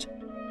taste.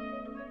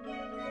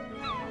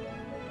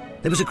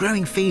 There was a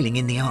growing feeling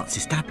in the arts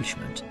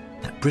establishment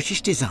that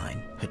British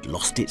design had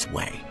lost its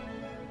way.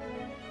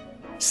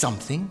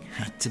 Something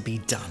had to be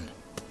done.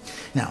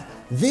 Now,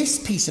 this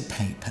piece of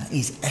paper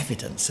is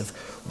evidence of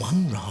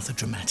one rather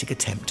dramatic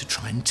attempt to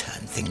try and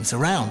turn things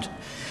around.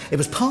 It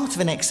was part of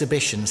an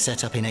exhibition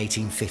set up in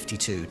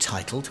 1852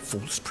 titled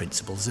False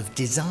Principles of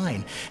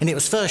Design, and it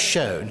was first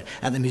shown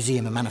at the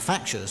Museum of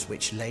Manufactures,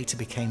 which later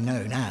became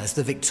known as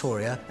the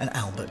Victoria and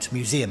Albert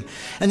Museum.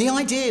 And the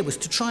idea was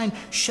to try and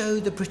show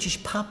the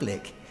British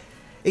public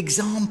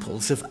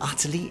examples of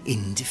utterly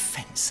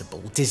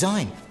indefensible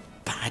design.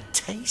 Bad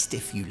taste,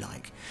 if you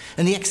like.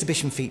 And the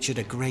exhibition featured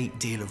a great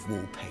deal of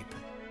wallpaper.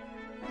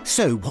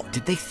 So what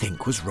did they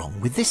think was wrong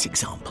with this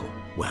example?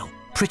 Well,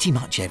 pretty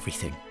much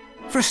everything.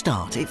 For a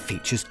start, it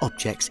features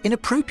objects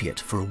inappropriate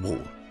for a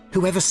wall.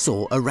 Whoever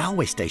saw a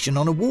railway station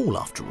on a wall,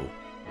 after all?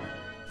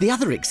 The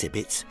other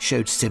exhibits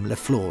showed similar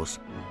flaws.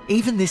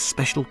 Even this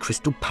special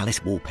Crystal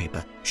Palace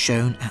wallpaper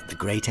shown at the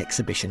Great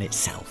Exhibition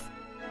itself.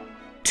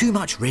 Too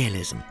much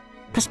realism,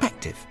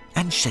 perspective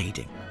and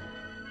shading.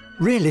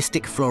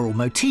 Realistic floral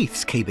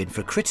motifs came in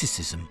for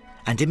criticism,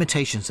 and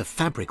imitations of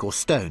fabric or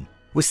stone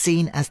were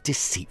seen as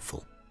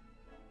deceitful.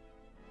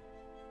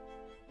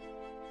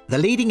 The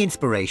leading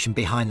inspiration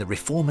behind the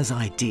reformers'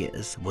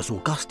 ideas was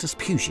Augustus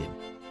Pugin,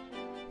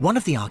 one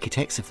of the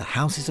architects of the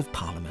Houses of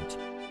Parliament.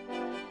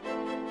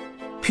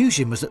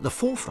 Pugin was at the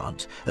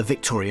forefront of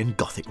Victorian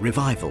Gothic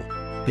revival,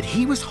 but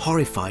he was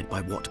horrified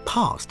by what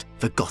passed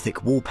for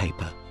Gothic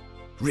wallpaper.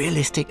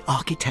 Realistic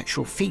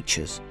architectural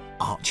features,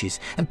 arches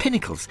and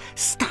pinnacles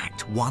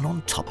stacked one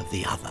on top of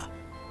the other.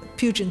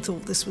 Pugin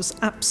thought this was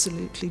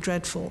absolutely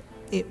dreadful.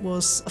 It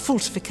was a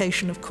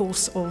falsification, of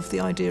course, of the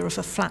idea of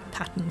a flat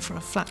pattern for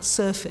a flat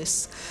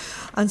surface.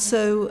 And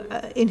so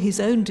in his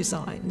own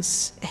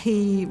designs,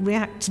 he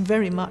reacts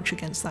very much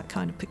against that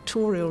kind of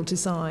pictorial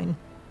design,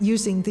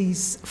 using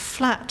these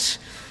flat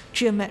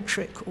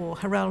geometric or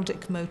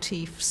heraldic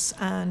motifs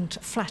and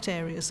flat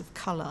areas of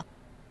colour.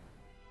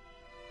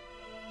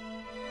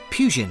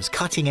 Pugin's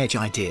cutting-edge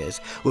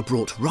ideas were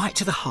brought right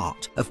to the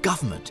heart of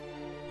government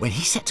when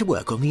he set to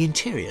work on the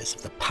interiors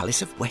of the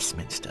Palace of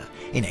Westminster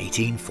in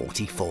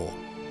 1844.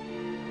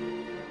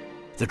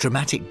 The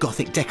dramatic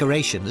Gothic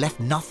decoration left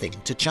nothing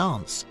to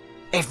chance,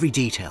 every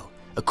detail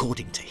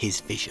according to his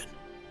vision.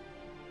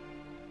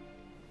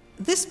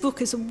 This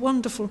book is a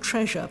wonderful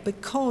treasure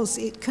because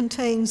it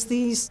contains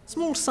these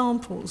small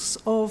samples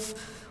of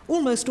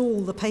almost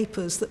all the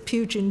papers that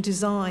Pugin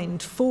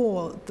designed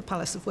for the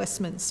Palace of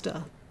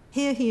Westminster.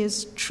 Here he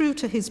is true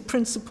to his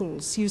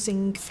principles,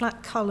 using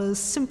flat colours,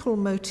 simple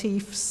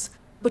motifs,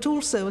 but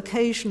also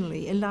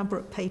occasionally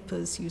elaborate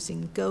papers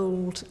using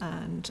gold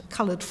and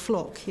coloured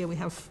flock. Here we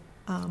have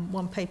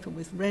one paper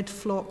with red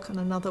flock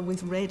and another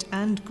with red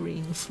and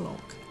green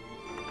flock.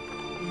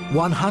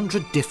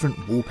 100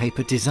 different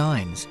wallpaper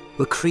designs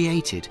were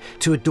created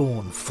to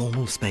adorn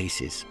formal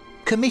spaces,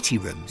 committee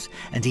rooms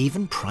and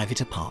even private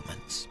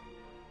apartments.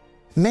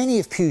 Many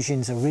of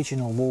Pugin's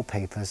original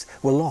wallpapers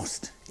were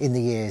lost in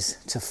the years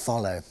to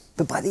follow.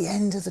 But by the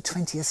end of the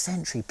 20th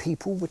century,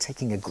 people were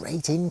taking a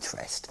great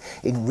interest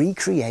in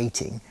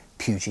recreating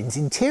Pugin's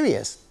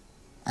interiors,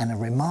 and a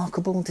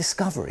remarkable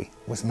discovery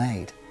was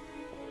made.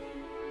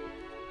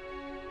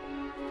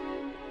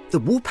 The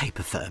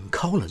wallpaper firm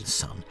Cole &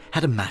 Son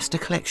had amassed a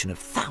collection of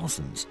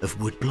thousands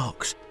of wood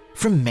blocks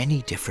from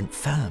many different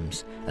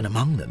firms, and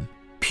among them,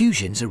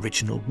 Pugin's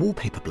original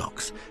wallpaper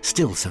blocks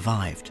still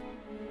survived.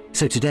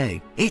 So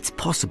today, it's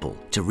possible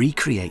to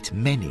recreate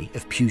many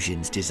of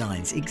Pugin's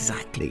designs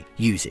exactly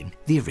using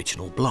the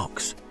original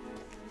blocks.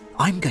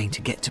 I'm going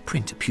to get to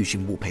print a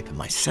Pugin wallpaper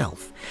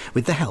myself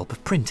with the help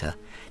of printer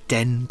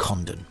Den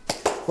Condon.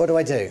 What do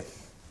I do?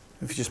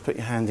 If you just put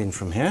your hand in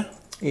from here,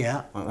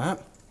 Yeah. like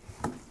that,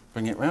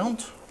 bring it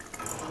round,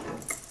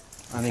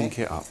 and ink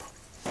it up,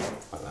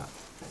 like that.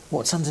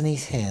 What's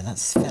underneath here?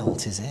 That's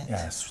felt, is it?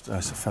 Yes,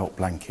 it's a felt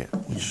blanket,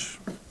 which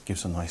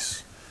gives a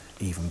nice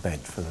even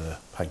bed for the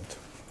paint.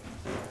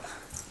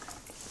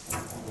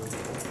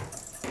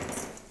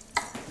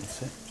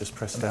 That's it, just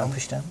press down.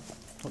 Push down.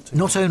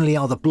 Not only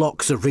are the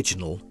blocks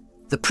original,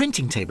 the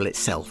printing table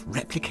itself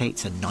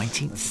replicates a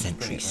 19th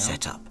century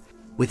setup,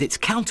 with its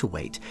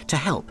counterweight to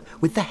help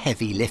with the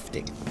heavy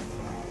lifting.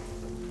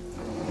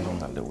 And on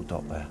that little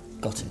dot there.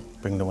 Got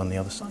it. Bring the one the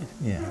other side.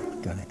 Yeah,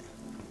 got it.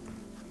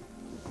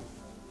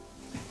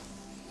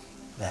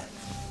 There.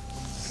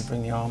 If you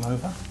bring the arm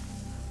over.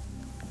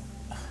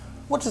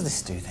 What does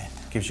this do then?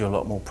 Gives you a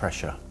lot more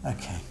pressure.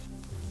 Okay.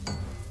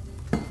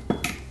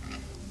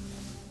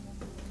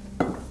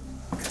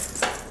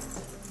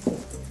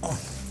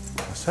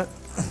 That's it.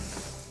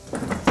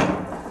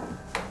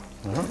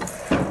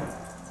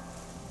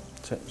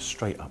 That's it,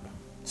 straight up.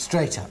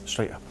 Straight up?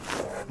 Straight up.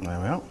 There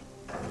we are.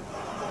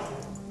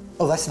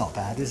 Oh, that's not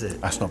bad, is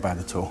it? That's not bad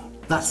at all.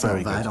 That's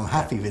very not bad, good. I'm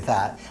happy with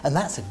that. And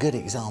that's a good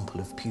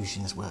example of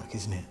Pugin's work,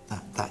 isn't it?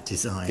 That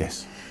design.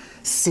 Yes.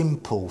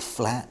 Simple,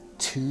 flat,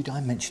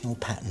 two-dimensional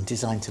pattern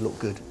designed to look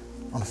good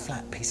on a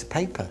flat piece of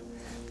paper.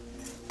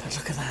 But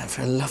look at that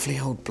for a lovely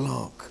old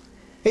block.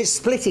 It's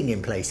splitting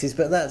in places,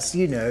 but that's,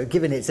 you know,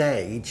 given its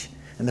age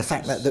and the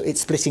fact that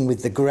it's splitting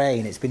with the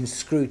grain, it's been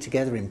screwed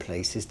together in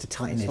places to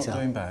tighten it up. It's not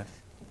doing bad.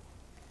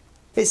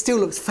 It still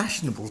looks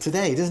fashionable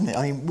today, doesn't it?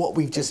 I mean, what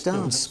we've just done.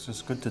 It looks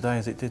as good today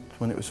as it did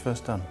when it was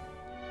first done.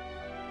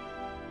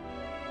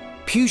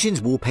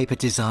 Pugin's wallpaper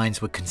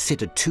designs were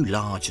considered too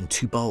large and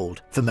too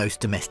bold for most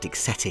domestic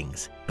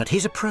settings, but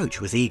his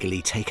approach was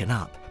eagerly taken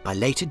up by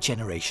later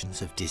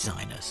generations of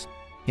designers.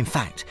 In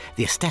fact,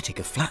 the aesthetic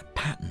of flat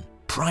pattern,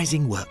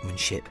 prizing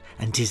workmanship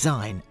and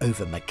design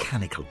over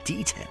mechanical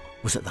detail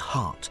was at the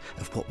heart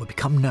of what would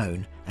become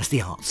known as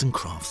the arts and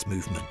crafts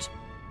movement.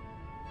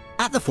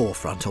 At the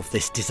forefront of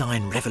this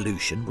design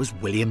revolution was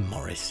William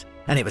Morris,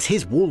 and it was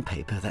his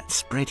wallpaper that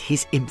spread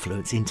his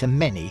influence into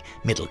many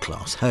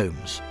middle-class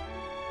homes.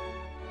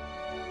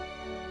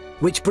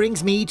 Which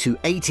brings me to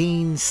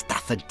 18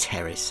 Stafford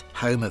Terrace,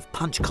 home of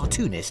Punch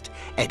cartoonist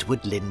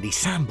Edward Linley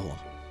Sanborn.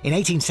 In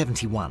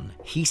 1871,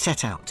 he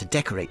set out to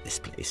decorate this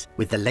place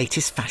with the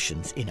latest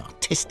fashions in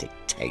artistic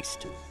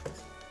taste.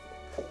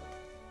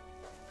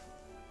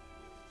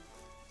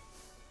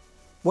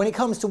 When it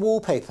comes to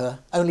wallpaper,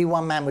 only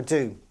one man would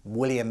do,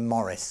 William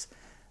Morris.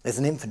 There's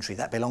an inventory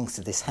that belongs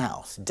to this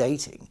house,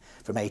 dating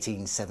from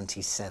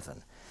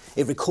 1877.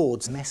 It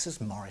records Messrs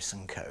Morris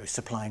 & Co.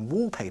 supplying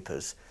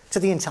wallpapers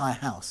to the entire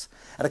house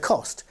at a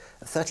cost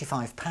of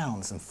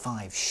 £35 and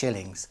 5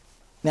 shillings.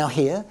 Now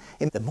here,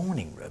 in the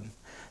morning room,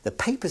 the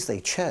papers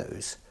they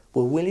chose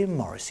were William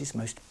Morris's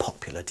most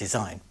popular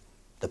design,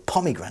 the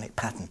pomegranate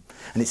pattern.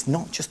 And it's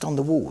not just on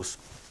the walls,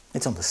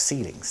 it's on the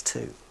ceilings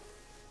too.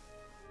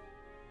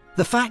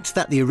 The fact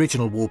that the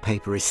original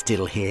wallpaper is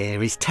still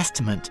here is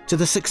testament to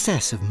the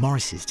success of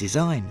Morris's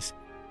designs.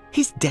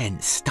 His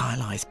dense,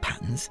 stylised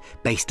patterns,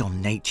 based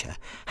on nature,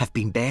 have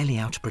been barely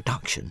out of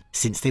production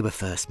since they were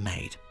first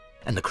made,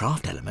 and the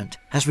craft element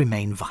has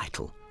remained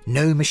vital.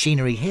 No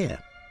machinery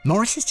here.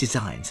 Morris's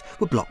designs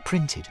were block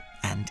printed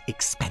and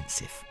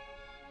expensive.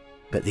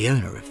 But the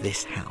owner of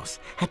this house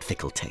had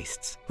fickle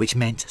tastes, which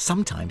meant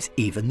sometimes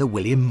even the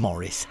William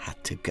Morris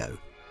had to go.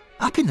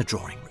 Up in the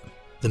drawing room,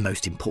 the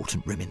most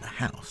important room in the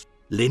house,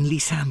 Linley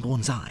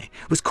Sanborn's eye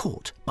was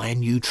caught by a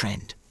new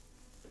trend.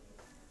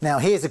 Now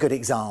here's a good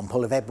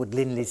example of Edward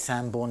Linley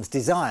Sanborn's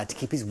desire to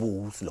keep his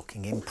walls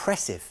looking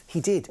impressive. He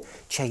did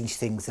change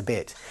things a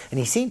bit, and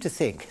he seemed to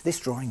think this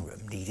drawing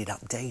room needed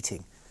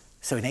updating.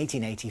 So in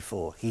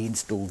 1884 he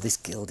installed this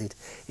gilded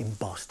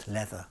embossed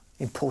leather,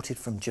 imported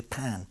from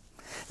Japan.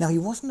 Now he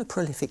wasn't a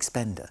prolific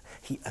spender,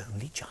 he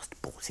only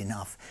just bought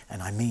enough,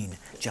 and I mean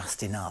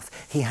just enough.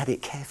 He had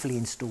it carefully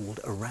installed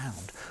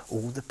around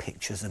all the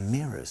pictures and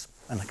mirrors,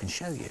 and I can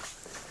show you.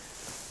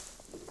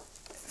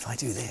 If I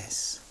do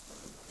this,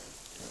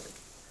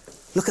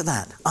 look at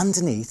that,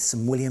 underneath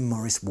some William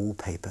Morris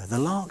wallpaper, the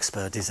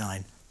larkspur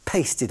design,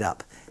 pasted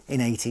up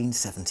in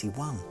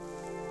 1871.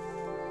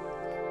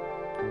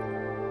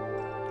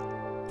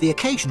 The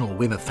occasional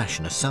whim of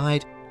fashion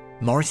aside,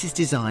 Morris's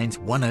designs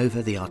won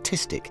over the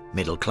artistic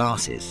middle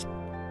classes.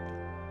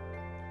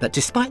 But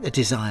despite the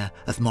desire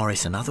of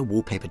Morris and other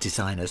wallpaper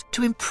designers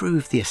to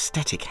improve the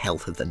aesthetic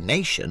health of the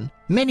nation,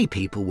 many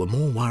people were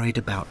more worried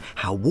about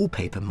how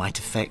wallpaper might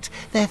affect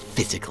their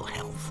physical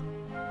health.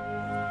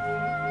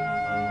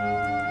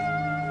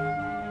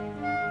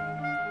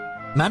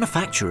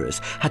 Manufacturers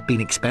had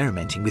been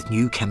experimenting with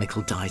new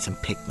chemical dyes and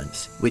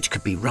pigments, which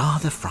could be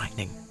rather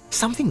frightening.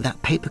 Something that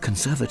paper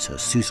conservator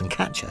Susan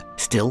Catcher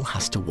still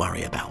has to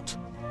worry about.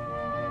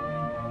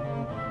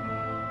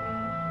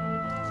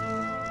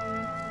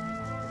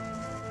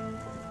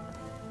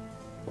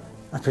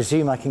 I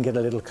presume I can get a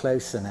little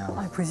closer now.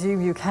 I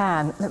presume you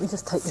can. Let me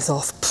just take this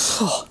off.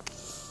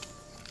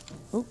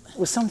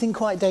 Was something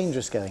quite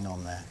dangerous going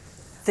on there?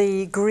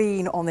 The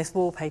green on this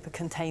wallpaper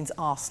contains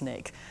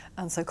arsenic,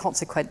 and so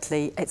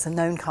consequently it's a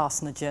known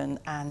carcinogen,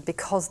 and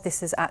because this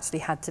has actually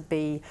had to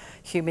be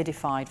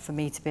humidified for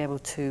me to be able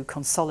to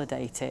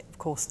consolidate it, of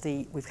course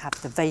we have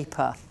the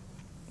vapour.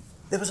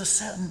 There was a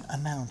certain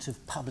amount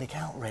of public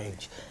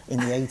outrage in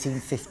the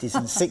 1850s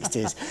and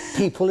 60s.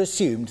 People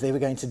assumed they were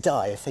going to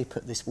die if they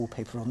put this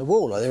wallpaper on the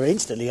wall, or they were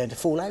instantly going to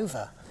fall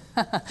over.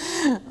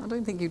 I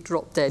don't think you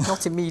dropped dead,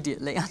 not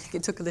immediately. I think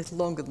it took a little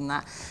longer than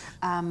that.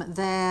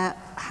 There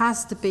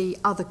has to be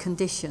other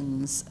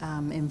conditions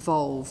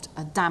involved,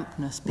 a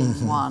dampness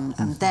being one,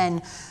 and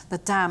then the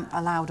damp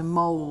allowed a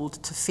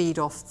mould to feed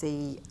off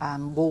the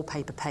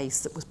wallpaper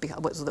paste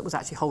that was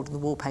actually holding the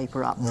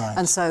wallpaper up. Right.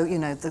 And so, you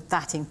know,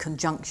 that in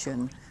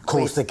conjunction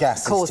caused the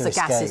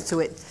gases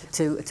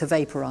to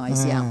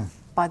vaporise. Yeah.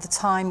 By the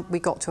time we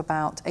got to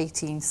about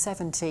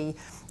 1870,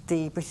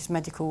 the British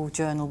Medical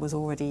Journal was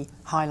already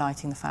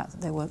highlighting the fact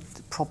that there were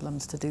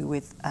problems to do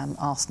with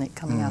arsenic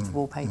coming out of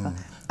wallpaper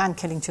and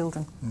killing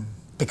children.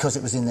 Because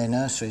it was in their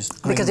nurseries.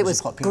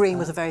 Green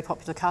was a very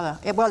popular colour.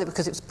 Well,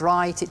 because it was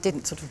bright, it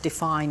didn't sort of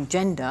define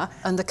gender,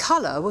 and the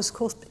colour was, of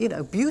course, you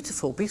know,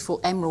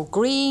 beautiful emerald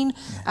green,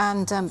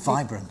 and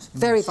vibrant,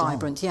 very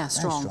vibrant, yeah,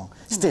 strong. Very strong.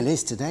 Still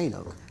is today,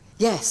 look.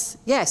 Yes,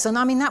 yes, and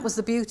I mean that was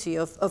the beauty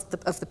of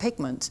the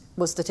pigment,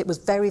 was that it was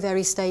very,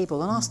 very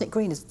stable. And arsenic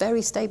green is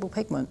very stable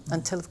pigment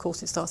until, of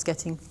course, it starts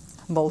getting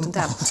mould and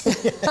damp.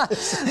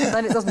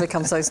 Then it doesn't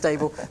become so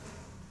stable.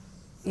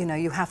 You know,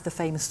 you have the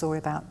famous story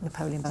about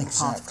Napoleon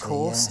Bonaparte, of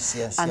course,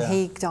 and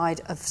he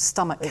died of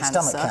stomach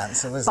cancer. Stomach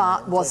cancer, wasn't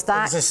but it? Was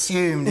that? It was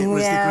assumed it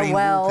was the green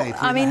wallpaper.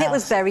 I mean, it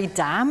was very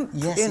damp.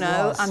 Yes, you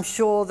know, it was. I'm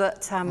sure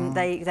that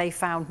they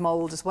found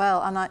mould as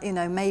well, and you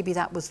know, maybe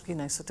that was, you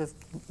know, sort of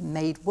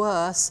made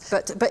worse.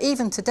 But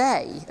even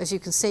today, as you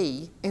can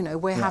see, you know,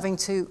 we're having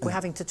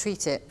to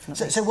treat it.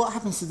 So what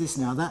happens to this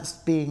now? That's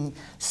being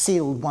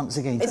sealed once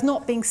again. It's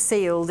not being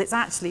sealed. It's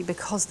actually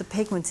because the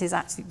pigment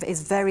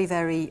is very,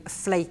 very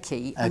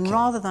flaky. And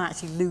rather than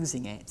actually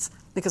losing it,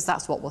 because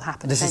that's what will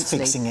happen eventually. This is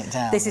fixing it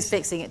down. This is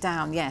fixing it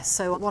down, yes.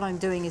 So what I'm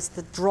doing is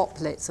the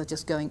droplets are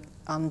just going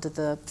under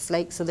the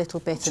flakes a little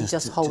bit and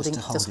just holding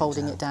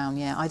it down.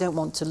 Yeah, I don't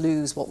want to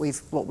lose what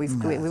we've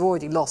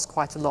already lost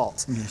quite a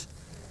lot. Yes.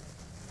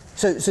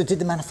 So did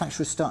the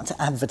manufacturers start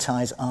to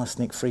advertise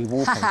arsenic-free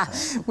wallpaper?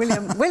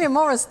 William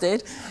Morris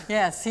did.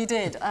 Yes, he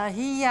did.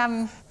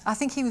 I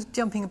think he was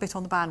jumping a bit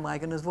on the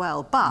bandwagon as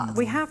well. But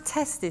we have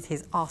tested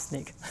his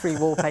arsenic-free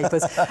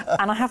wallpapers,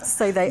 and I have to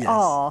say they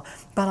are.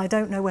 But I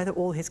don't know whether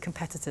all his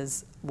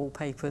competitors'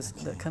 wallpapers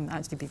that can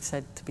actually be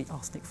said to be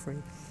arsenic-free.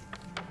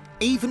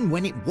 Even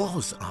when it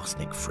was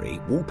arsenic-free,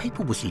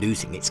 wallpaper was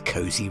losing its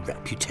cosy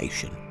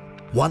reputation.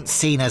 Once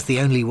seen as the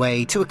only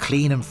way to a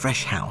clean and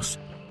fresh house,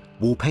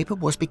 wallpaper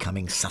was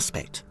becoming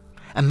suspect,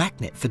 a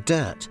magnet for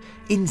dirt,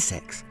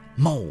 insects,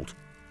 mould,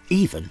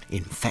 even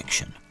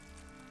infection.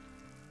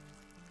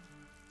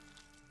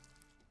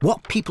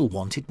 What people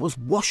wanted was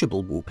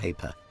washable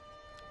wallpaper,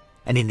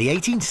 and in the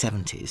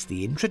 1870s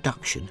the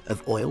introduction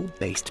of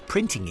oil-based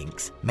printing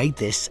inks made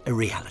this a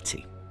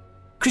reality.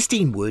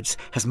 Christine Woods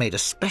has made a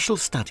special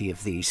study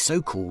of these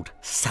so-called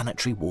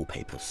sanitary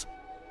wallpapers.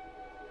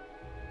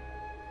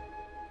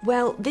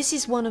 Well, this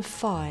is one of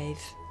 5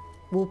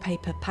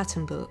 wallpaper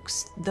pattern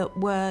books that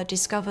were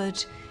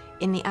discovered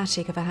in the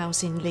attic of a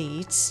house in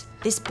Leeds.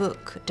 This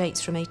book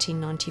dates from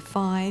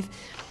 1895,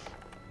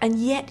 and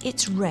yet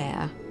it's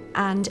rare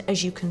and,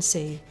 as you can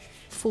see,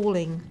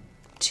 falling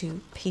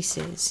to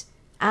pieces.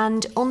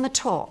 And on the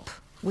top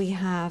we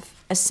have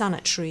a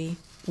sanitary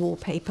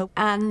wallpaper,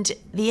 and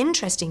the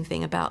interesting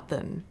thing about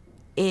them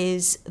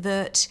is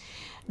that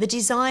the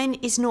design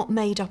is not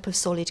made up of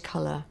solid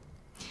colour.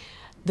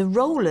 The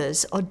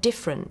rollers are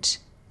different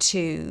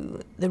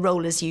to the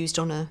rollers used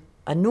on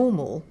a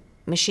normal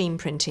machine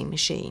printing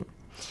machine,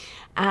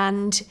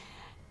 and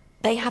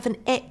they have an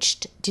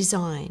etched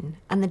design,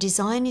 and the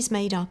design is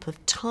made up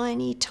of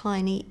tiny,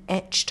 tiny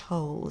etched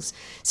holes.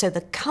 So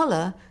the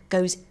colour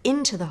goes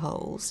into the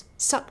holes,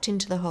 sucked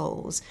into the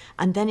holes,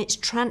 and then it's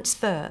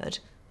transferred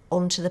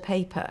onto the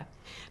paper.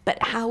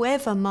 But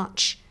however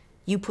much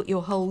you put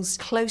your holes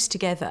close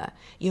together,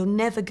 you're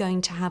never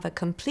going to have a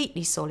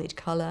completely solid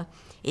colour.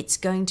 It's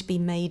going to be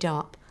made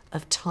up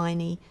of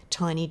tiny,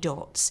 tiny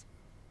dots.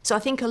 So I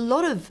think a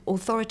lot of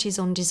authorities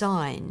on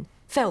design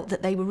felt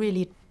that they were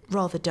really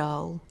rather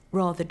dull,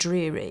 rather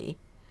dreary.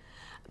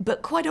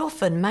 But quite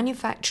often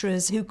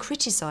manufacturers who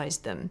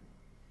criticised them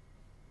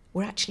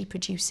were actually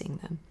producing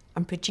them,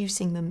 and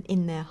producing them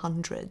in their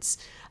hundreds,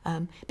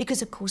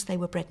 because of course they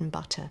were bread and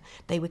butter.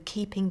 They were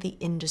keeping the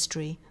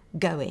industry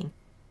going.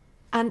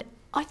 And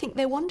I think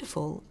they're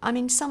wonderful. I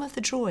mean, some of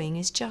the drawing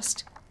is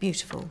just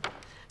beautiful.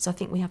 So I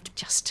think we have to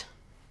just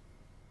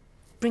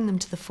bring them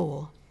to the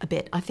fore a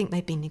bit. I think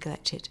they've been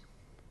neglected.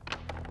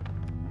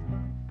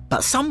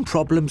 But some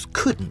problems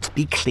couldn't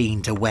be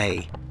cleaned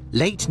away.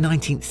 Late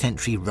 19th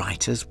century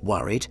writers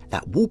worried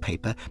that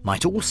wallpaper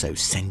might also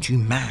send you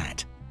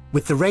mad.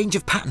 With the range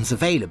of patterns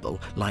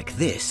available, like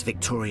this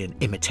Victorian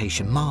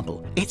imitation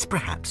marble, it's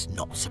perhaps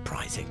not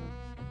surprising.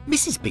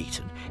 Mrs.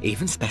 Beeton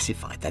even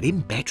specified that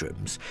in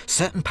bedrooms,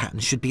 certain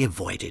patterns should be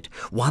avoided,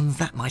 ones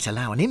that might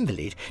allow an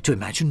invalid to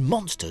imagine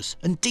monsters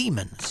and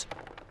demons.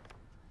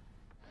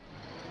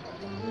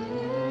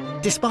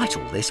 Despite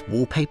all this,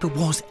 wallpaper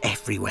was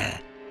everywhere.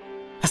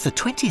 As the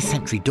 20th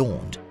century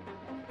dawned,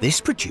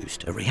 this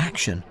produced a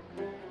reaction.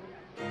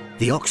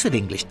 The Oxford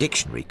English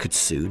Dictionary could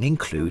soon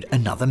include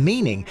another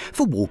meaning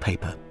for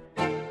wallpaper: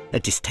 a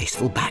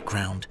distasteful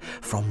background,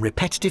 from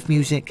repetitive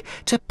music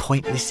to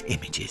pointless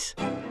images.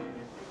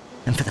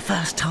 And for the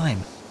first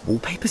time,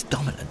 wallpaper's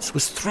dominance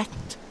was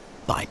threatened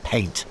by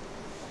paint.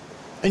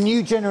 A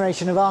new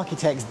generation of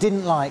architects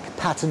didn't like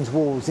patterned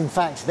walls. In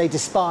fact, they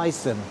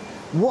despised them.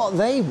 What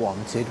they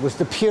wanted was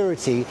the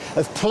purity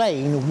of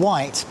plain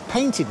white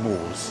painted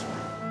walls.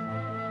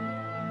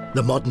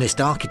 The modernist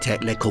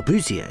architect Le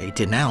Corbusier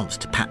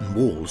denounced pattern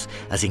walls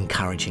as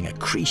encouraging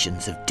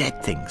accretions of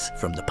dead things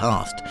from the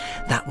past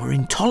that were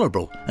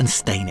intolerable and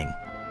staining.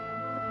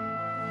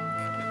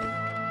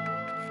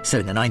 So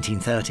in the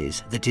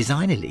 1930s, the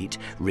design elite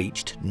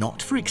reached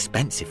not for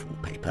expensive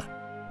wallpaper,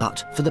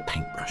 but for the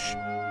paintbrush.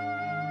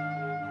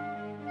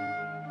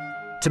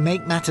 To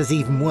make matters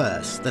even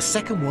worse, the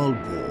Second World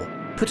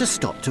War put a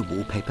stop to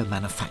wallpaper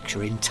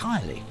manufacture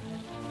entirely.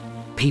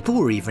 People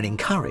were even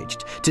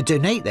encouraged to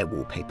donate their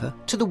wallpaper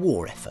to the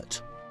war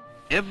effort.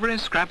 Every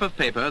scrap of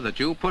paper that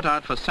you put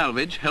out for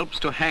salvage helps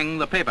to hang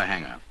the paper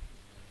hanger.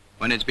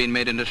 When it's been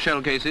made into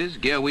shell cases,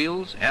 gear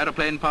wheels,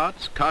 aeroplane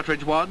parts,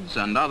 cartridge wads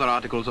and other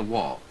articles of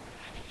war.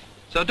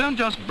 So don't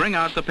just bring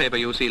out the paper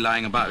you see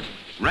lying about.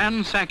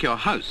 Ransack your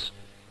house.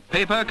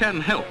 Paper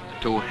can help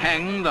to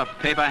hang the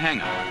paper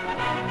hanger.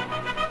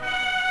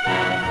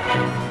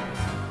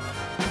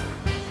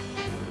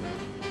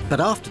 But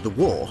after the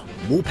war,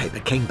 wallpaper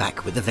came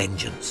back with a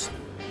vengeance.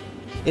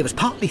 It was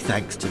partly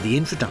thanks to the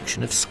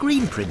introduction of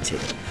screen printing,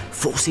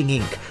 forcing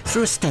ink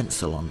through a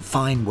stencil on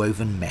fine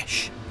woven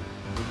mesh.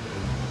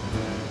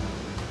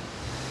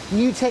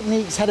 New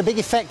techniques had a big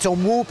effect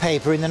on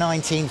wallpaper in the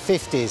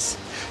 1950s.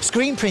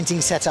 Screen printing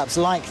setups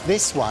like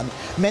this one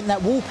meant that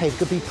wallpaper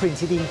could be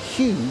printed in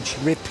huge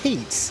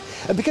repeats.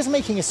 And because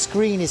making a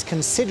screen is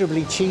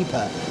considerably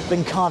cheaper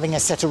than carving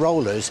a set of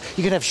rollers,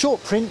 you could have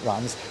short print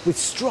runs with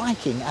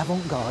striking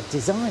avant-garde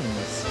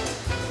designs.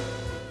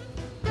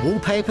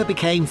 Wallpaper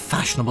became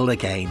fashionable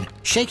again,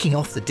 shaking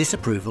off the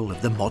disapproval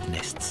of the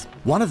modernists.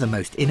 One of the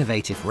most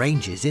innovative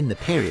ranges in the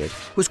period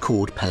was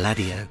called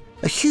Palladio,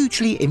 a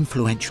hugely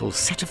influential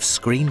set of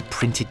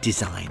screen-printed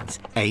designs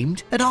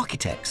aimed at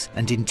architects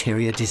and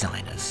interior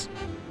designers.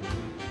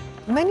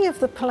 Many of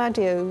the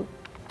Palladio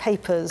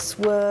papers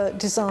were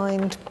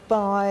designed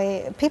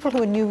by people who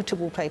were new to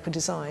wallpaper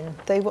design.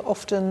 They were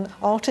often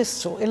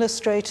artists or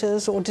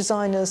illustrators or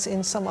designers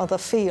in some other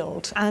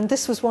field. And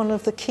this was one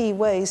of the key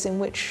ways in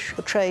which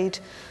the trade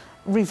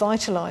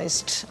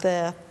revitalised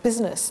their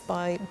business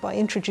by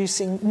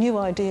introducing new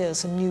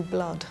ideas and new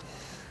blood.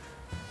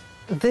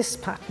 This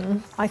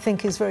pattern, I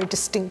think, is very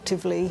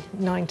distinctively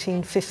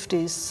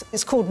 1950s.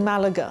 It's called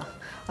Malaga.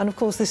 And of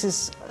course, this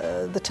is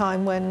the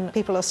time when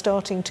people are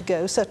starting to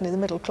go, certainly the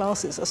middle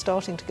classes are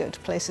starting to go to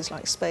places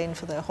like Spain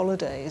for their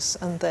holidays,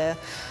 and they're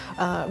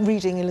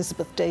reading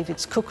Elizabeth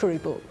David's cookery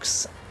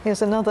books.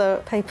 Here's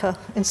another paper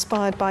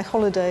inspired by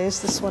holidays.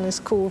 This one is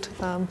called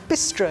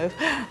Bistro.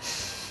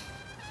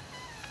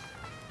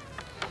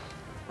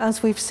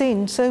 As we've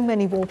seen, so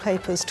many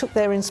wallpapers took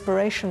their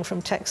inspiration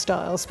from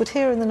textiles, but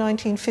here in the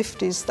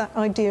 1950s, that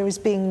idea is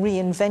being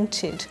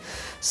reinvented.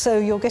 So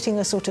you're getting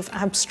a sort of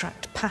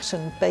abstract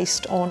pattern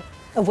based on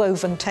a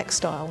woven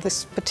textile.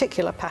 This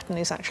particular pattern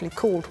is actually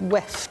called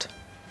weft.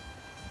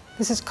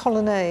 This is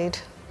colonnade.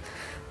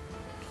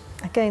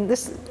 Again,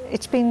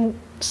 it's been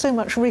so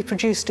much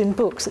reproduced in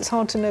books, it's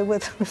hard to know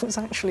whether it was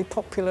actually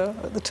popular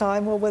at the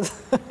time or whether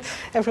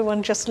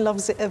everyone just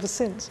loves it ever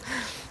since.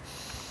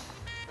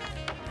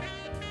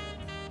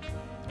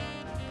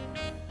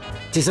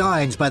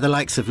 Designs by the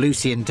likes of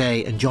Lucian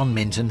Day and John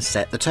Minton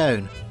set the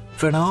tone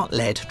for an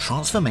art-led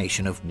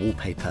transformation of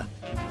wallpaper.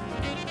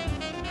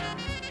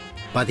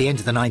 By the end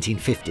of the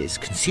 1950s,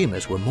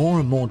 consumers were more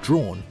and more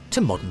drawn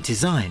to modern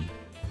design,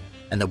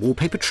 and the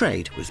wallpaper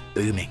trade was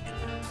booming.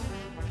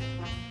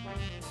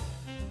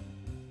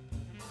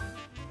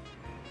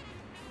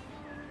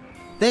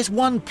 There's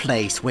one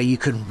place where you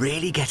can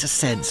really get a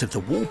sense of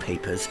the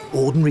wallpapers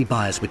ordinary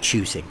buyers were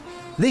choosing.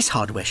 This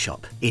hardware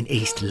shop in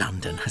East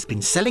London has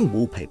been selling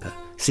wallpaper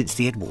since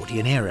the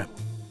Edwardian era.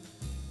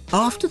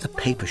 After the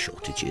paper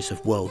shortages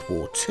of World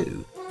War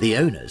II, the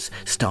owners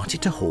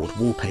started to hoard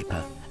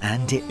wallpaper,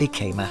 and it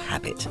became a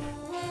habit.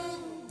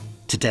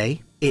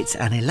 Today, it's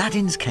an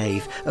Aladdin's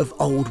cave of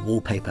old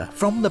wallpaper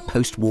from the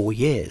post-war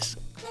years.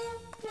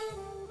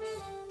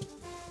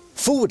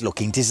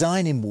 Forward-looking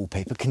design in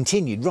wallpaper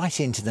continued right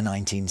into the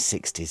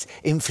 1960s,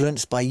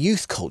 influenced by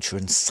youth culture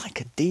and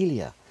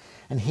psychedelia.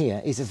 And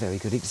here is a very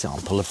good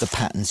example of the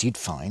patterns you'd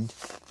find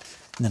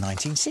in the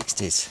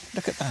 1960s.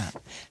 Look at that.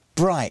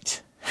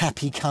 Bright,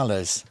 happy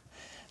colours.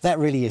 That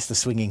really is the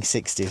swinging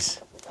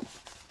 60s.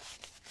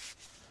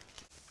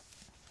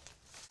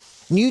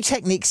 New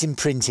techniques in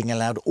printing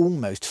allowed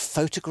almost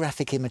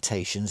photographic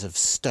imitations of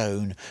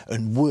stone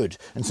and wood.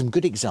 And some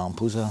good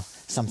examples are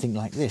something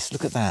like this.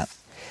 Look at that.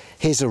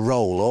 Here's a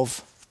roll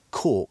of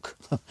cork.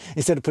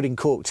 Instead of putting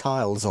cork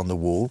tiles on the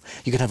wall,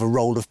 you could have a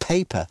roll of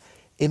paper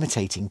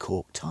imitating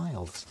cork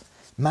tiles.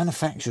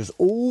 Manufacturers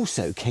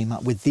also came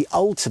up with the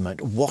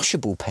ultimate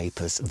washable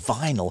papers,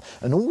 vinyl,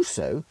 and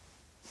also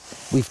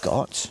we've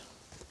got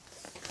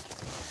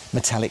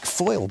metallic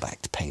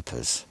foil-backed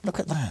papers. Look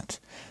at that.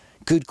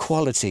 Good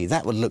quality.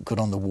 That would look good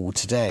on the wall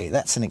today.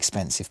 That's an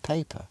expensive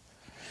paper.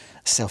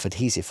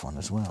 Self-adhesive one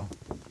as well.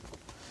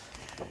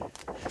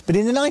 But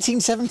in the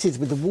 1970s,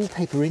 with the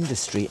wallpaper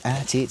industry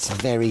at its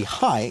very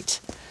height,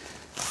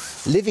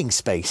 living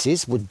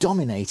spaces were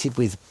dominated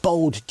with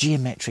bold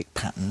geometric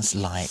patterns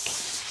like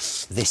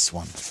this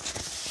one.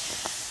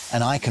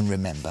 And I can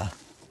remember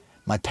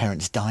my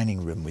parents'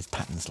 dining room with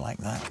patterns like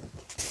that,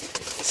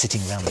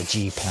 sitting around the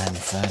G-plan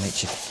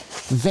furniture.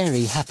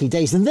 Very happy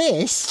days. And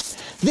this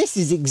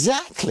is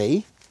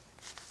exactly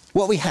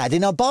what we had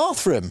in our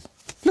bathroom.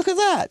 Look at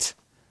that.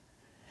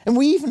 And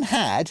we even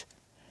had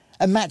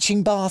a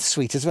matching bath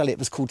suite as well. It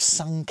was called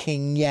Sun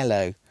King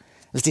Yellow.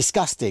 It was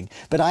disgusting,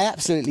 but I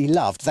absolutely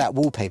loved that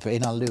wallpaper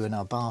in our loo in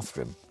our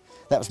bathroom.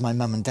 That was my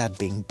mum and dad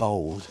being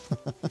bold.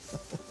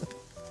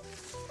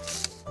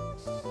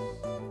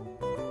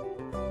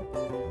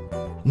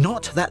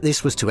 Not that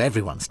this was to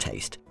everyone's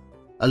taste.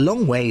 A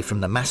long way from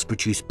the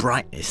mass-produced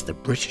brightness, the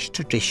British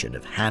tradition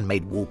of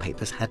handmade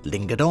wallpapers had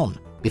lingered on.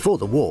 Before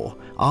the war,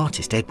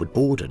 artist Edward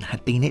Borden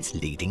had been its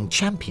leading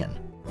champion.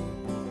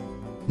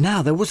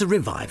 Now there was a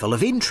revival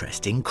of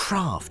interest in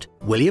craft.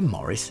 William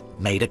Morris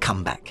made a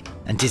comeback,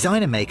 and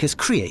designer makers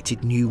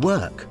created new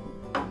work.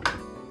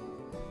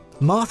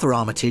 Marthe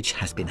Armitage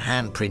has been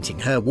hand-printing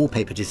her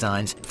wallpaper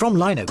designs from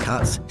lino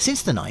cuts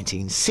since the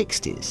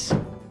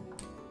 1960s.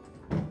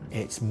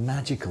 It's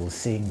magical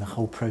seeing the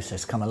whole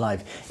process come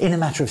alive in a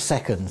matter of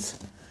seconds.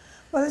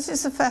 Well, this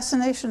is the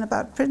fascination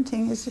about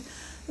printing, is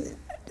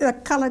the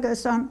colour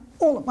goes down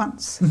all at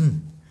once. Mm.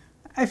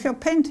 If you're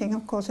painting,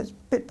 of course, it's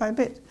bit by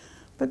bit,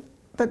 but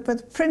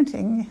with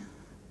printing,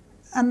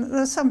 and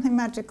there's something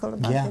magical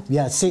about it.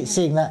 Yeah,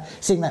 seeing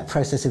that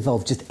process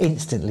evolve just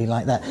instantly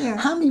like that. Yeah.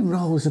 How many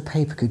rolls of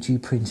paper could you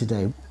print a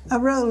day? A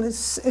roll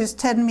is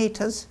 10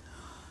 metres,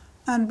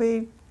 and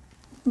we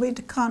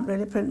can't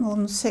really print more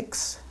than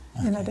 6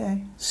 in a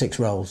day. 6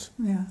 rolls?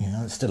 Yeah. Yeah,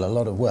 that's still a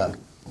lot of work.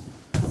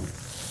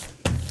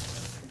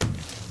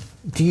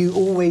 Do you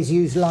always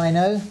use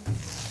lino?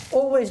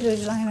 Always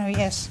use lino,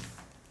 yes.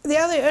 The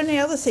only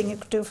other thing you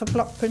could do for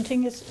block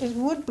printing is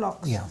wood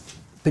blocks. Yeah,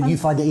 but you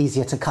find it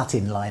easier to cut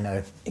in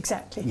lino?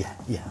 Exactly.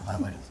 Yeah, I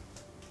would.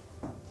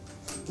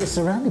 You're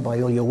surrounded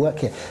by all your work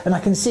here, and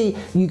I can see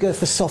you go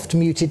for soft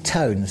muted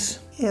tones.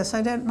 Yes,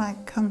 I don't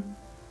like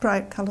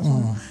bright colours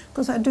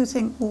because I do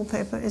think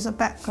wallpaper is a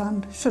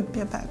background, should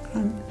be a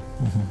background.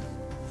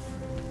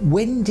 Mm-hmm.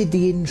 When did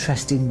the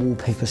interest in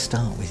wallpaper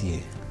start with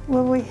you?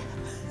 Well,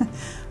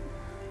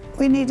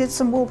 we needed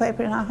some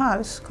wallpaper in our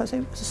house because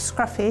it was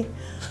scruffy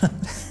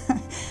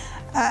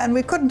and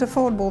we couldn't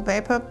afford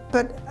wallpaper,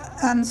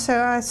 and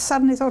so I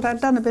suddenly thought I'd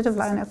done a bit of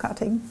lino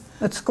cutting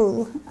at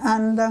school,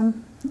 and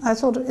I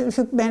thought if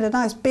you made a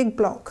nice big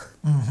block,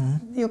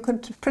 you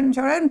could print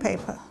your own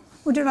paper.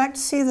 Would you like to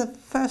see the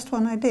first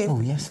one I did?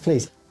 Oh, yes,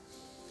 please.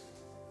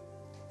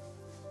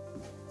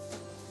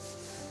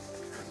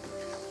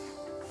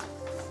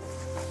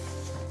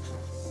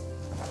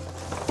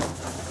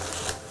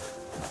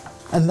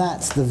 And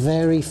that's the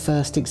very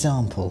first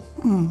example.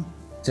 Mm.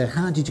 So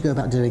how did you go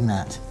about doing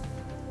that?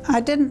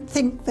 I didn't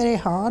think very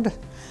hard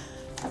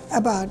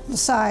about the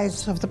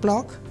size of the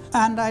block,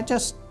 and I'd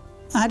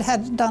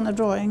had done a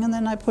drawing, and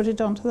then I put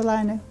it onto the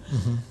lino.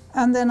 Mm-hmm.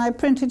 And then I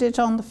printed it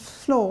on the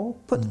floor,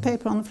 put the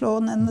paper on the floor,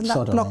 and then the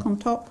block on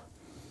top,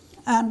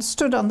 and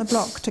stood on the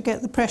block to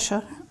get the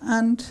pressure,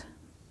 and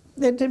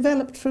it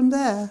developed from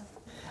there.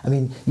 I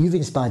mean, you've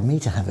inspired me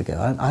to have a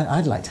go.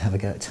 I'd like to have a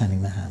go at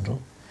turning the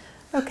handle.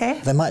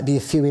 Okay. There might be a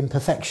few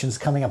imperfections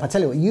coming up. I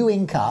tell you what, you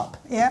ink up.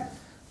 Yep.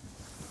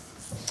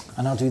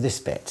 And I'll do this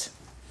bit.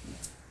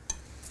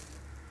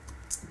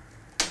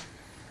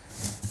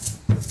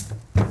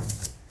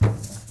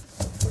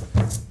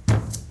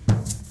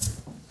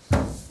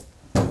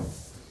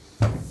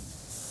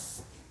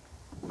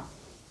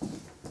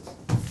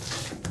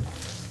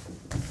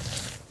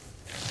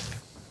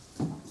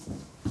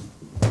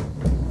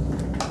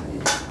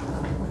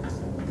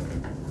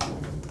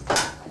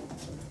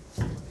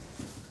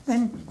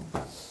 Then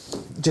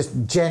just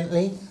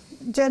gently?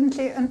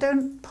 Gently, and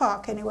don't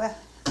park anywhere.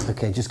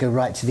 Okay, just go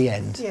right to the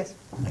end? Yes.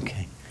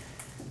 Okay.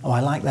 Oh, I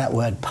like that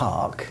word,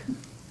 park.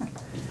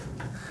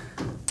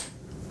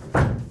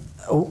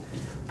 Oh.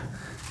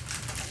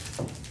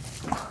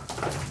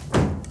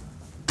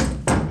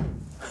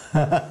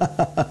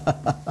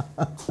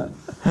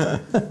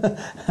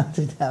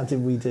 How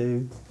did we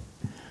do?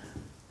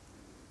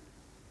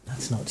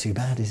 That's not too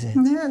bad, is it?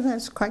 Yeah,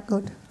 that's quite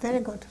good. Very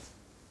good.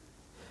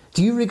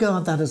 Do you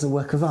regard that as a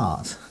work of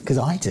art? Because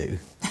I do.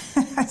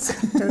 I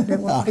don't know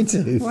what. I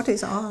do. What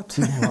is art?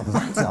 Do you know what?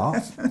 That's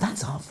art.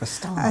 That's art for a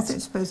start. I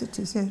suppose it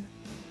is, yeah.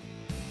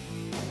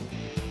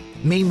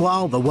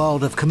 Meanwhile, the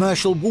world of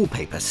commercial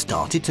wallpaper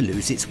started to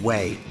lose its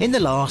way in the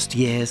last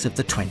years of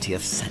the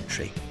 20th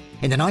century.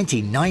 In the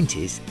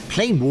 1990s,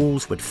 plain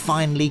walls would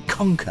finally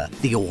conquer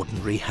the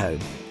ordinary home.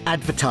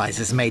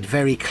 Advertisers made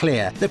very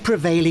clear the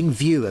prevailing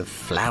view of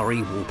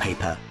flowery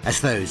wallpaper,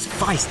 as those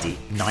feisty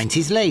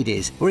 90s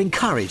ladies were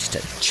encouraged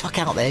to chuck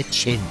out their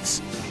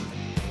chins.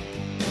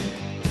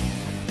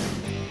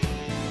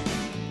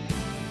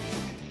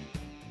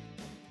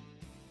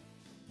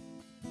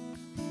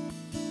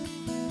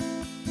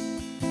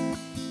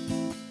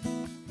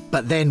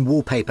 But then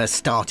wallpaper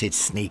started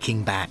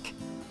sneaking back,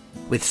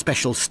 with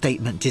special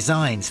statement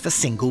designs for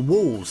single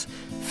walls,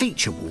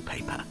 feature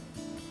wallpaper.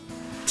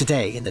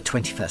 Today, in the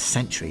 21st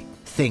century,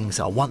 things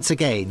are once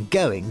again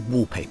going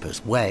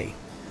wallpaper's way.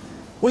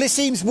 Well, it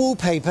seems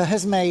wallpaper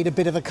has made a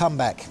bit of a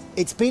comeback.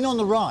 It's been on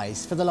the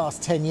rise for the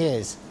last 10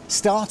 years,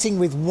 starting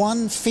with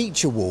one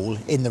feature wall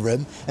in the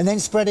room and then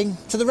spreading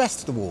to the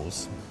rest of the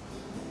walls.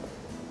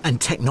 And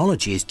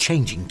technology is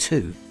changing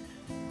too.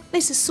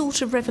 There's a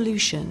sort of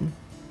revolution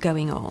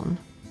going on.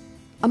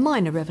 A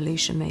minor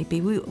revolution, maybe.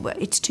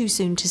 It's too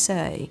soon to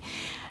say.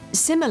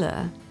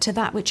 Similar to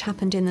that which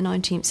happened in the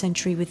 19th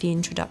century with the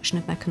introduction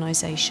of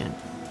mechanisation.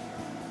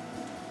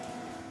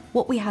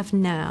 What we have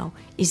now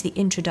is the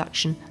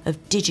introduction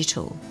of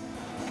digital.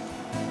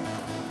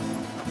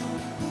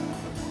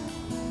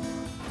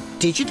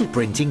 Digital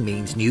printing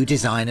means new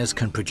designers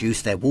can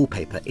produce their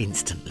wallpaper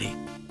instantly.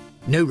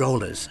 No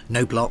rollers,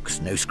 no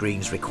blocks, no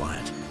screens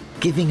required,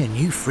 giving a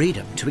new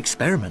freedom to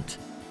experiment.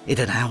 It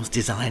allows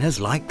designers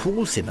like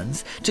Paul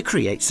Simmons to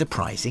create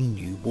surprising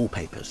new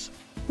wallpapers.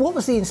 What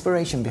was the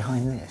inspiration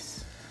behind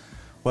this?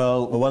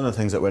 Well, one of the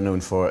things that we're known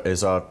for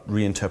is our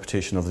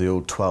reinterpretation of the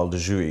old toile de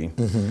jouy.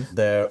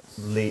 They're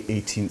late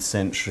 18th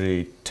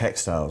century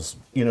textiles.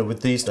 You know,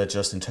 with these, they're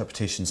just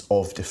interpretations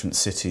of different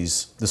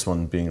cities, this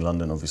one being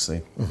London,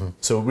 obviously.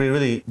 So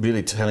we're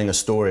really telling a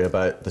story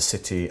about the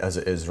city as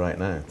it is right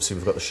now. See,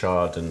 we've got the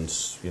Shard and,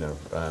 you know,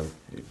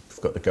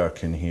 we've got the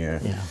Gherkin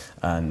here,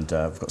 and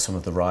we've got some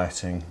of the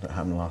rioting that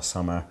happened last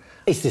summer.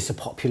 Is this a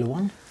popular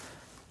one?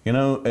 You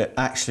know, it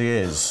actually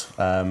is,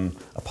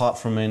 apart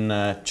from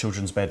in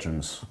children's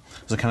bedrooms.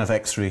 It's a kind of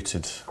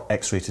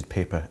X-rated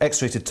paper,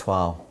 X-rated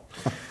toile.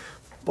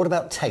 What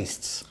about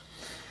tastes?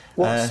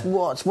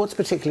 What's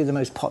particularly the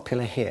most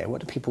popular here?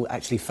 What do people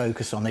actually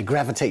focus on? They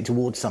gravitate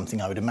towards something,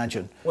 I would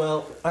imagine.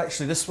 Well,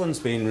 actually, this one's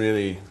been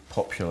really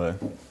popular.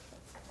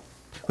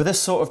 With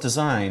this sort of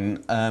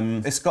design,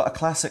 it's got a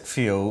classic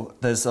feel.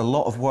 There's a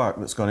lot of work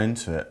that's gone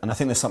into it, and I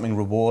think there's something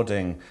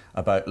rewarding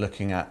about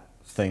looking at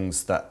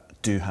things that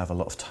do have a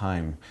lot of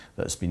time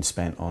that's been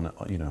spent on it,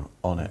 you know,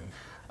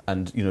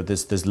 and you know,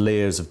 there's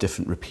layers of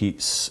different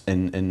repeats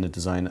in the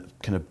design that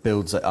kind of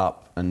builds it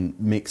up and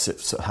makes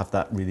it sort of have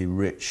that really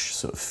rich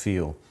sort of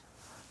feel.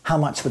 How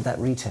much would that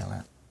retail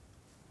at?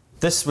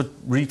 This would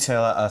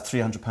retail at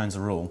 £300 a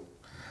roll,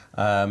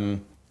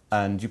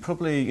 and you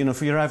probably, you know,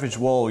 for your average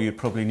wall, you'd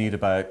probably need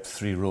about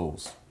 3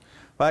 rolls.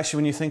 But actually,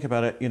 when you think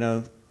about it, you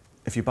know,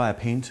 if you buy a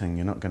painting,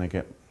 you're not going to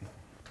get,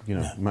 you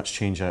know, much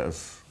change out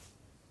of,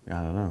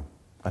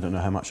 I don't know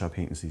how much our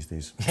paintings these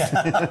days.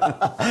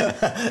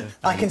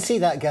 I can see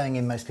that going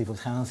in most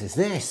people's houses.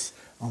 This,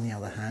 on the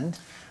other hand...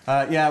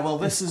 yeah, well,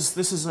 this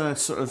is a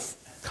sort of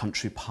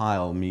country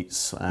pile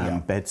meets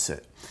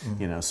bedsit.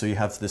 You know, so you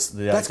have this...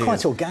 That's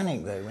quite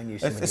organic, though, when you...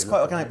 It's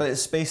quite organic, but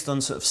it's based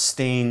on sort of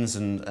stains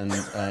and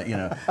you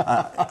know,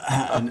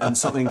 and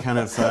something kind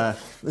of...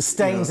 the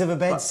stains of a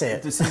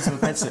bedsit. The stains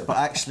of a bedsit, but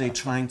actually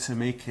trying to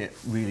make it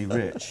really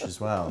rich as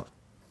well.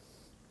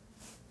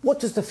 What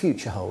does the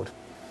future hold?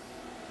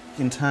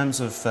 In terms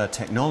of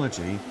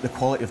technology, the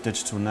quality of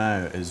digital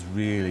now is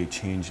really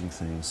changing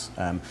things.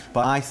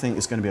 But I think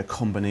it's going to be a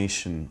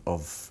combination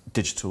of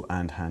digital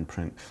and hand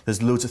print.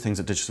 There's loads of things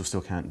that digital still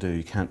can't do.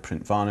 You can't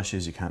print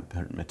varnishes, you can't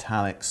print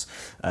metallics.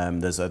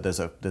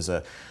 There's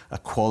a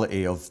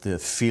quality of the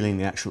feeling,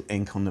 the actual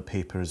ink on the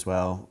paper as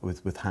well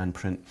with hand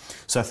print.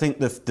 So I think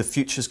the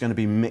future is going to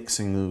be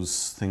mixing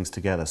those things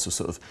together, so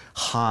sort of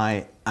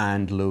high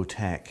and low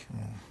tech.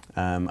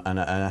 And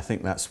I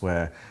think that's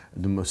where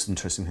the most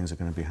interesting things are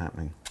going to be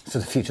happening. So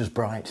the future's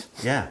bright.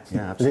 Yeah,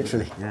 absolutely.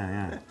 Literally.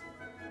 Yeah.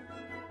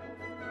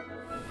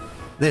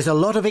 There's a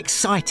lot of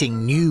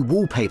exciting new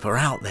wallpaper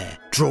out there,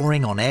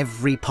 drawing on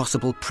every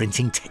possible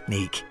printing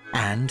technique.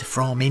 And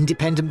from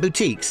independent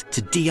boutiques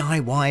to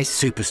DIY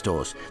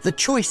superstores, the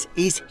choice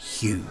is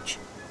huge.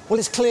 Well,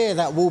 it's clear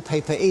that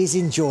wallpaper is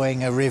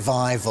enjoying a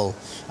revival.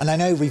 And I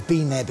know we've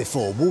been there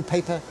before.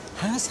 Wallpaper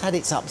has had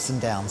its ups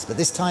and downs, but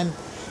this time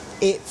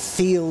it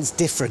feels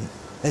different.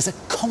 There's a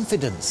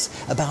confidence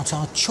about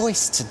our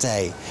choice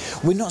today.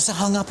 We're not so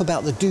hung up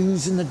about the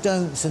do's and the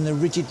don'ts and the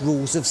rigid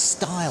rules of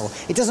style.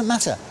 It doesn't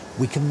matter.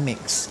 We can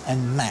mix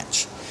and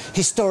match.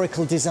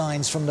 Historical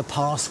designs from the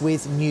past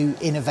with new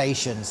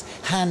innovations.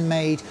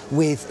 Handmade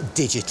with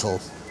digital.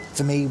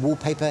 For me,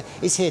 wallpaper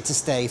is here to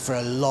stay for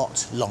a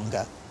lot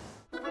longer.